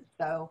sizes.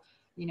 So,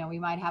 you know, we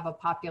might have a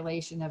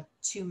population of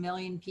 2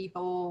 million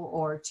people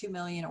or 2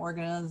 million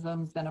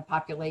organisms and a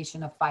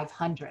population of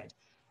 500.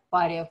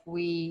 But if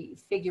we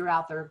figure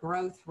out their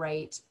growth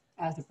rate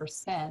as a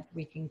percent,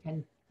 we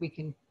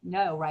can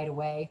know right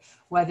away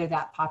whether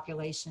that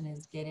population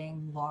is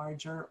getting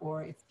larger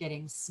or it's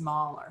getting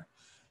smaller.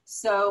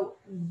 So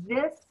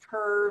this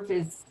curve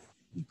is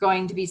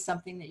going to be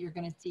something that you're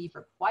going to see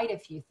for quite a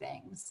few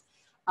things.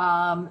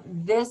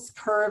 This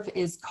curve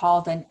is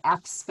called an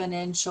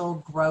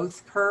exponential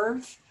growth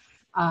curve.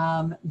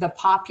 The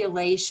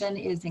population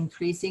is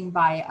increasing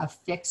by a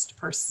fixed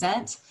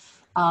percent.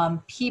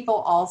 People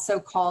also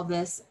call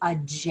this a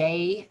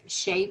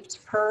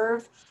J-shaped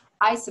curve.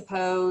 I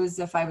suppose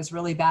if I was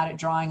really bad at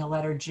drawing a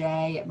letter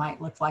J, it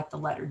might look like the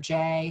letter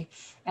J.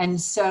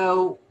 And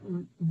so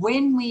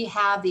when we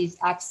have these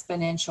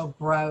exponential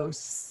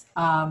growths,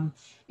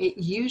 it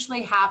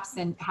usually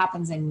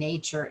happens in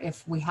nature.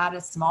 If we had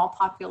a small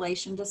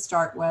population to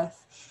start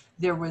with,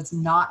 there was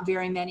not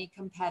very many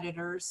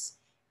competitors,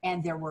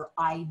 and there were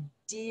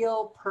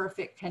ideal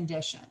perfect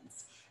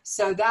conditions.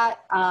 So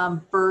that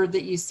bird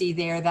that you see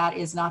there, that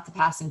is not the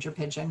passenger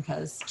pigeon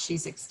because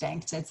she's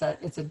extinct. It's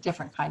a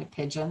different kind of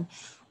pigeon.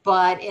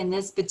 But in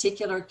this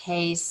particular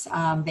case,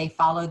 they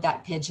followed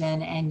that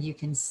pigeon, and you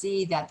can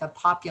see that the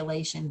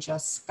population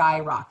just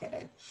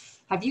skyrocketed.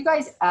 Have you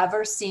guys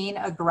ever seen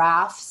a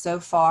graph so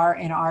far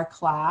in our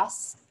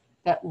class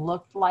that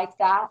looked like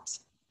that?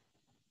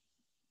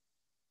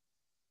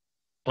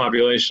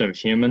 Population of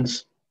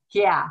humans?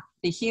 Yeah,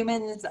 the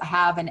humans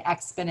have an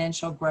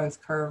exponential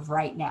growth curve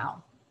right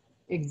now.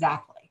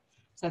 Exactly.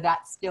 So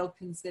that's still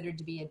considered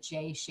to be a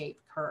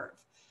J-shaped curve.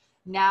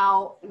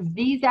 Now,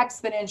 these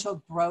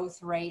exponential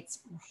growth rates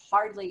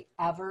hardly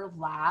ever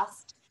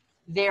last.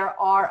 There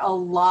are a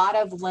lot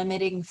of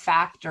limiting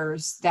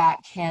factors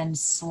that can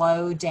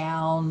slow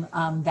down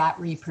that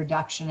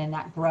reproduction and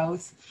that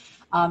growth.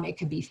 It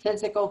could be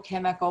physical,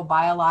 chemical,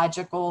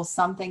 biological,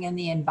 something in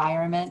the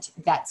environment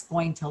that's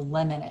going to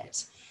limit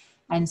it.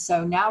 And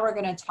so now we're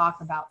going to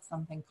talk about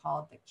something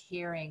called the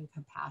carrying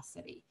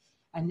capacity.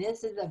 And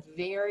this is a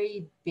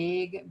very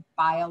big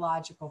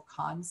biological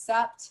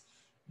concept.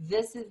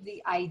 This is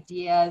the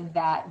idea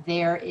that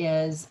there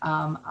is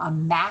a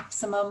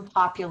maximum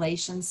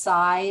population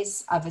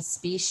size of a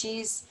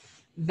species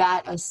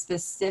that a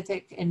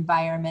specific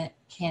environment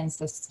can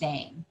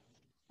sustain.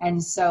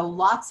 And so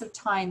lots of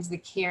times the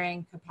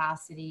carrying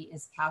capacity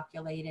is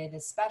calculated,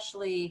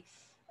 especially,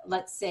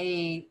 let's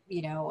say,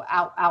 you know,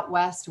 out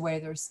west where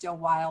there's still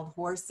wild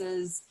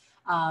horses.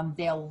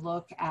 They'll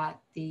look at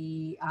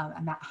the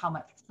how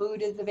much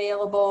food is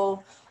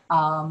available.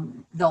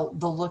 They'll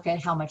look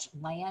at how much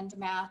land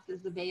mass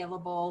is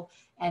available,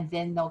 and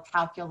then they'll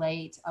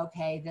calculate,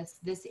 okay,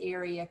 this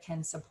area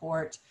can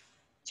support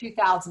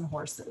 2,000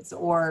 horses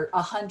or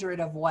 100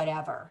 of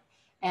whatever.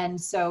 And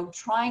so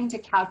trying to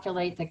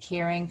calculate the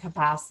carrying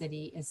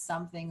capacity is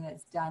something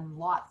that's done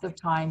lots of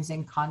times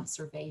in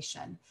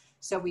conservation.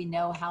 So we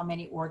know how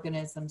many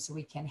organisms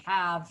we can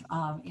have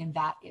in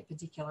that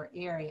particular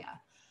area.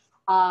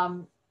 I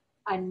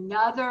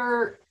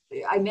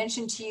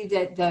mentioned to you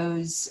that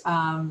those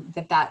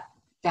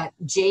that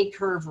J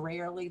curve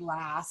rarely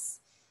lasts.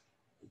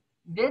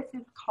 This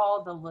is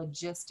called the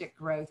logistic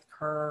growth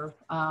curve.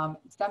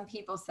 Some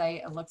people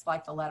say it looks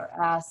like the letter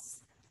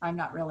S. I'm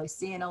not really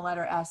seeing a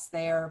letter S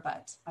there,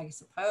 but I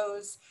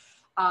suppose.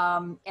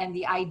 And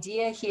the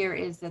idea here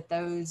is that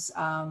those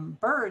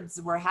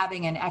birds were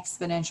having an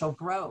exponential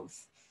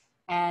growth,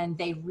 and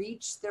they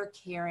reached their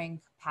carrying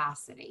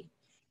capacity.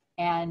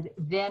 And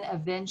then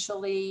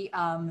eventually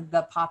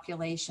the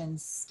population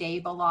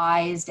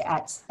stabilized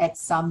at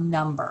some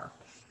number.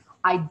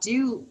 I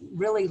do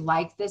really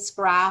like this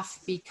graph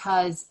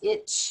because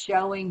it's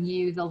showing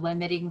you the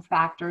limiting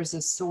factors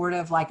as sort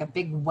of like a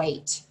big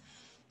weight.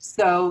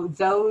 So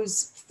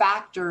those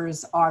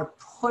factors are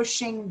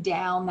pushing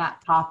down that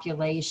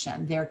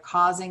population. They're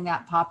causing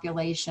that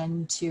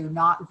population to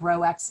not grow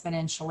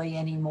exponentially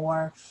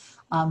anymore.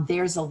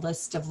 There's a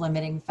list of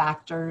limiting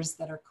factors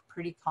that are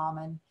pretty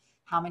common.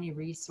 How many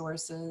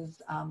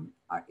resources,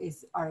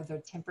 are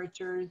there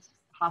temperatures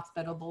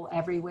hospitable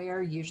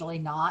everywhere? Usually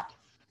not.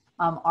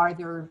 Are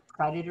there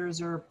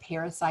predators or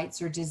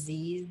parasites or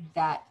disease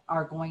that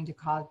are going to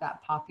cause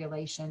that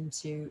population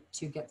to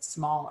get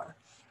smaller?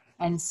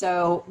 And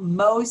so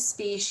most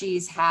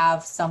species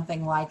have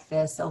something like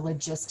this, a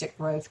logistic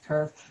growth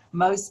curve.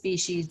 Most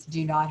species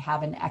do not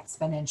have an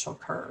exponential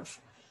curve.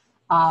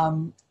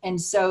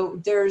 And so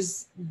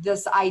there's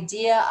this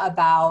idea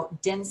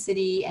about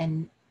density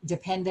and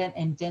dependent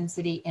and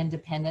density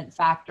independent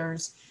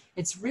factors.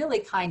 It's really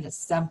kind of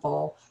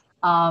simple.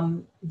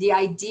 The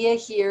idea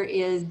here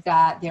is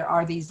that there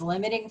are these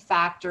limiting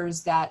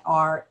factors that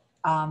are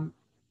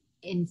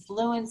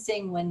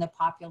influencing when the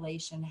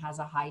population has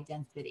a high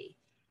density.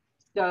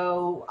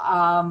 So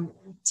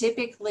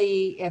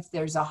typically, if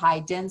there's a high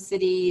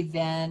density,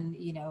 then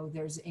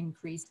there's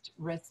increased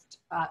risk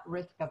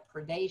of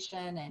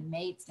predation and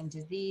mates and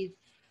disease.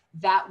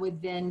 That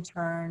would then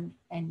turn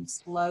and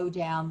slow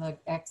down the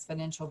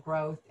exponential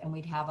growth, and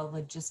we'd have a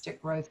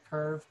logistic growth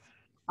curve.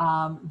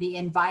 The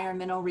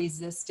environmental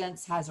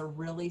resistance has a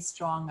really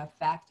strong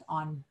effect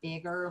on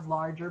bigger,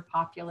 larger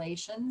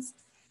populations.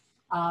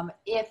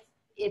 If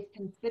it's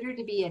considered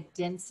to be a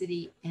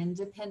density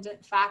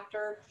independent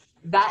factor,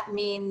 that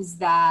means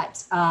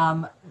that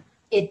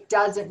it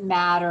doesn't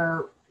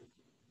matter,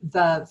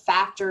 the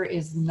factor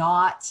is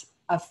not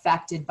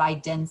affected by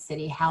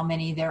density, how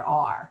many there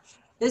are.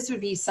 This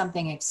would be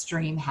something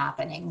extreme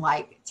happening,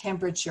 like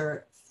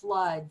temperature,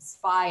 floods,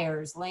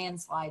 fires,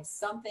 landslides,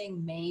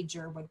 something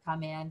major would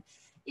come in.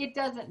 It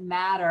doesn't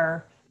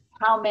matter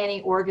how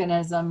many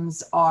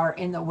organisms are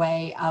in the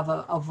way of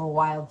a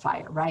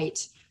wildfire,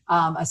 right?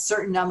 A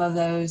certain number of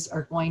those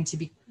are going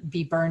to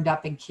be burned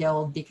up and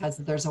killed because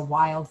there's a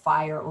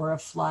wildfire or a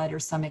flood or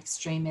some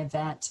extreme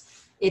event.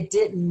 It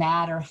didn't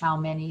matter how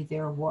many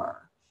there were.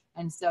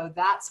 And so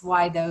that's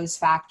why those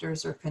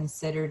factors are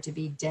considered to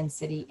be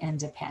density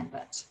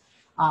independent.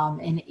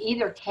 In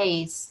either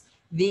case,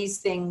 these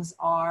things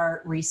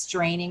are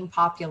restraining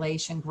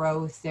population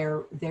growth.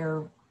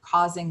 They're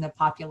causing the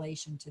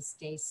population to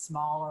stay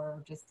smaller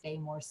or to stay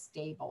more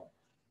stable.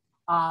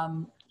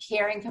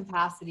 Carrying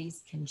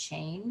capacities can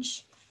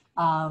change.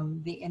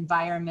 The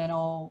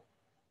environmental,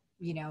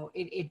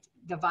 the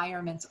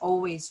environment's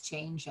always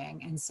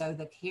changing, and so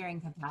the carrying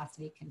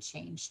capacity can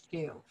change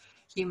too.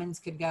 Humans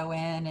could go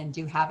in and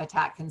do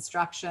habitat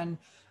construction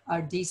or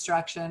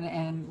destruction,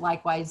 and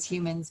likewise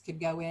humans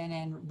could go in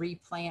and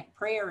replant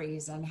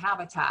prairies and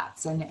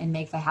habitats and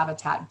make the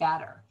habitat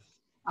better.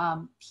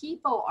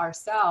 People are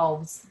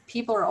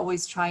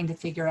always trying to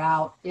figure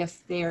out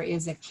if there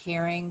is a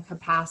carrying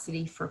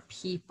capacity for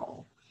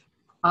people.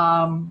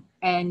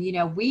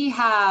 And we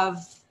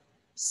have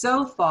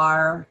so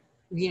far,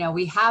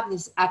 we have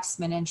this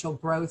exponential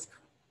growth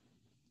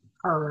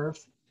curve.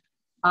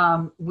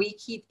 We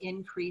keep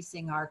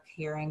increasing our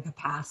carrying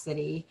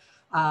capacity.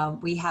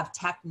 We have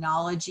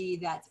technology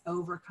that's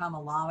overcome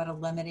a lot of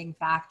limiting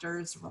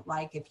factors.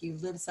 Like if you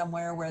live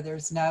somewhere where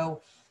there's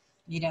no,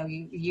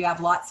 you have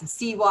lots of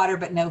seawater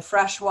but no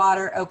fresh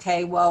water.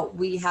 Okay, well,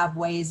 we have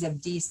ways of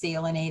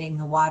desalinating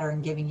the water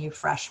and giving you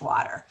fresh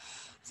water.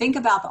 Think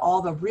about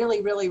all the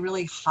really, really,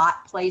 really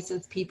hot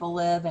places people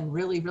live and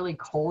really, really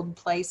cold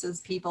places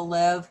people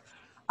live.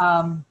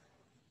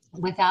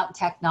 Without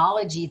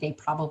technology, they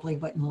probably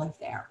wouldn't live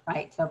there,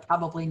 right? They're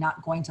probably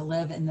not going to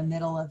live in the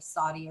middle of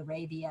Saudi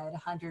Arabia at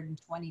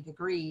 120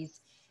 degrees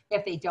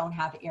if they don't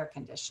have air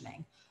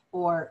conditioning.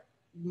 Or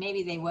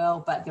maybe they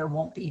will, but there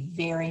won't be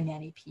very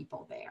many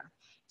people there.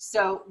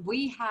 So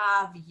we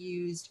have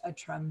used a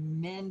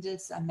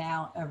tremendous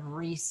amount of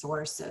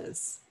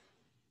resources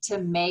to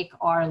make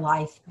our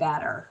life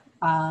better.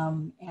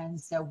 And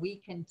so we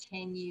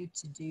continue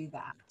to do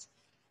that.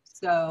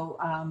 So,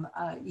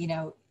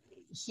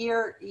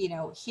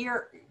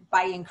 here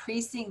by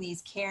increasing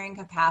these carrying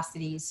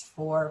capacities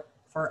for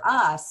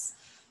us,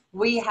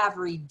 we have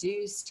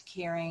reduced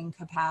carrying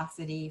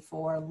capacity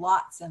for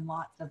lots and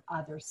lots of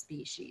other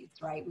species,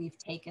 right? We've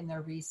taken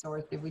their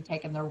resources, we've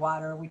taken their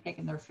water, we've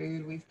taken their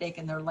food, we've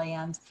taken their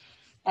land.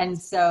 And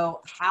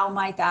so how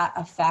might that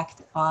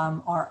affect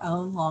our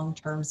own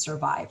long-term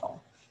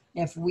survival?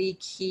 If we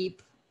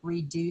keep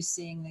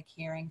reducing the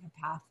carrying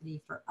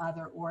capacity for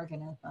other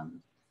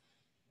organisms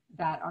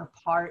that are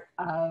part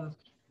of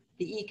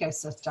the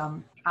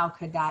ecosystem, how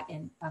could that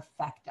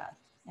affect us?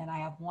 And I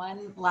have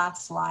one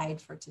last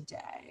slide for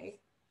today.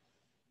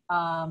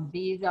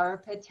 These are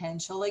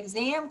potential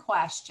exam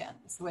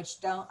questions, which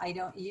I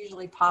don't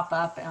usually pop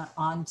up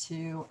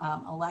onto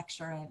a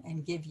lecture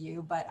and give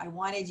you, but I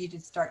wanted you to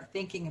start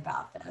thinking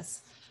about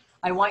this.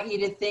 I want you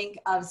to think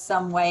of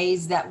some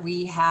ways that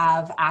we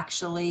have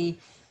actually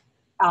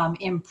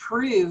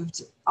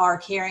improved our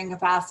carrying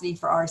capacity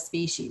for our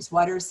species.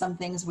 What are some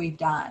things we've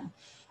done?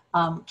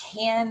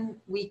 Can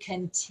we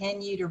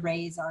continue to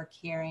raise our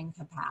carrying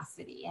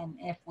capacity? And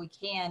if we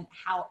can,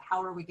 how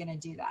are we going to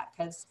do that?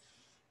 Because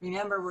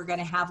remember, we're going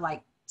to have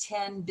like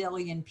 10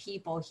 billion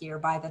people here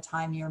by the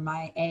time you're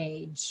my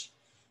age.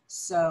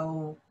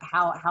 So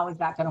how is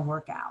that going to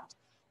work out?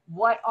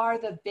 What are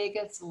the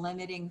biggest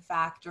limiting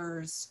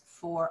factors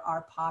for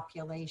our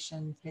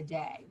population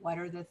today? What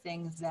are the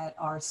things that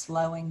are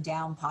slowing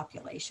down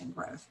population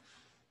growth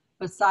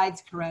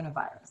besides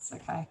coronavirus?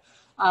 Okay.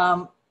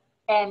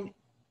 And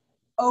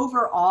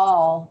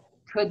overall,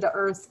 could the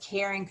Earth's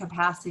carrying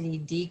capacity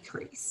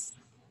decrease?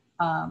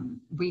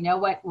 We know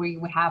what we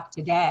have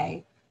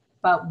today,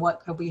 but what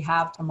could we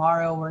have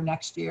tomorrow or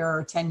next year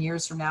or 10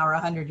 years from now or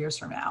 100 years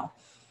from now?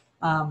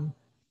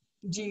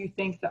 Do you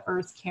think the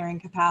Earth's carrying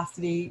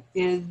capacity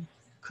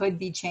could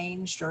be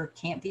changed or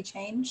can't be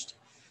changed?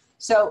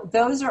 So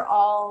those are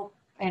all,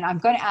 and I'm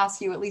going to ask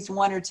you at least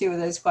one or two of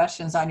those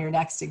questions on your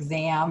next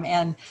exam.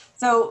 And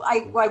so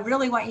I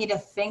really want you to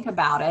think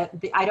about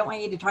it. I don't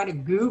want you to try to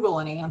Google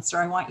an answer.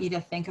 I want you to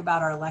think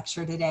about our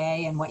lecture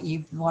today and what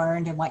you've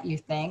learned and what you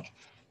think,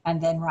 and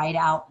then write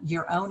out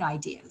your own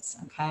ideas,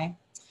 okay?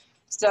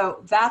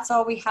 So that's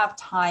all we have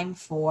time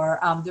for.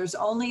 There's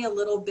only a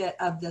little bit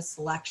of this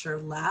lecture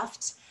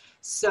left.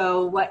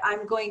 So what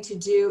I'm going to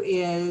do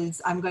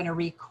is I'm going to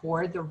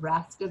record the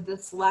rest of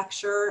this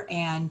lecture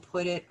and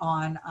put it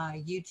on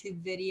a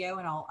YouTube video,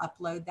 and I'll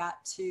upload that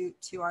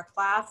to our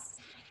class.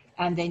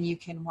 And then you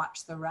can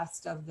watch the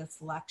rest of this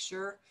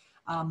lecture.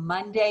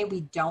 Monday,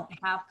 we don't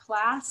have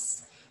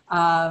class.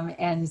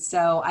 And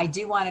so I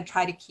do want to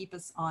try to keep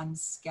us on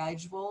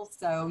schedule.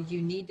 So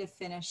you need to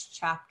finish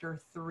chapter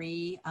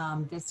 3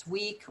 this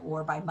week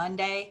or by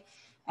Monday.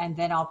 And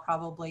then I'll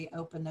probably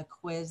open the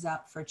quiz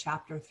up for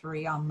chapter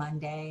 3 on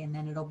Monday, and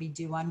then it'll be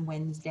due on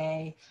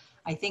Wednesday.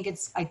 I think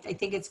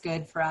it's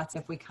good for us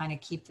if we kind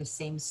of keep the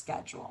same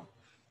schedule.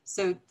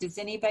 So does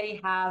anybody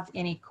have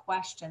any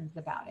questions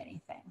about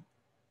anything?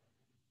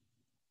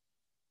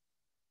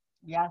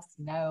 Yes,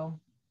 no?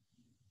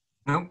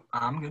 Nope,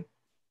 I'm good.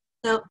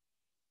 Nope.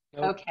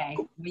 Okay,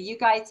 well, you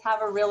guys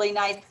have a really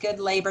nice, good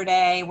Labor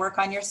Day. Work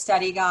on your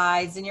study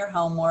guides and your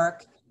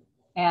homework.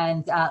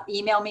 And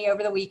email me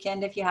over the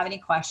weekend if you have any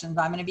questions.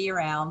 I'm going to be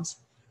around.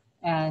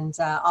 And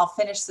I'll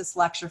finish this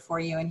lecture for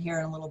you in here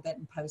in a little bit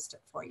and post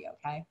it for you,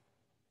 okay?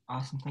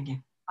 Awesome, thank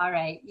you. All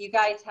right, you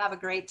guys have a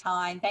great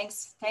time.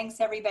 Thanks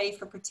everybody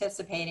for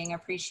participating. I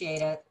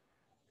appreciate it.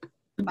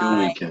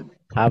 Bye.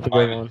 Have a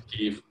good one.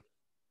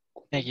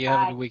 Thank you. Bye.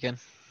 Have a good weekend.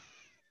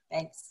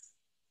 Thanks.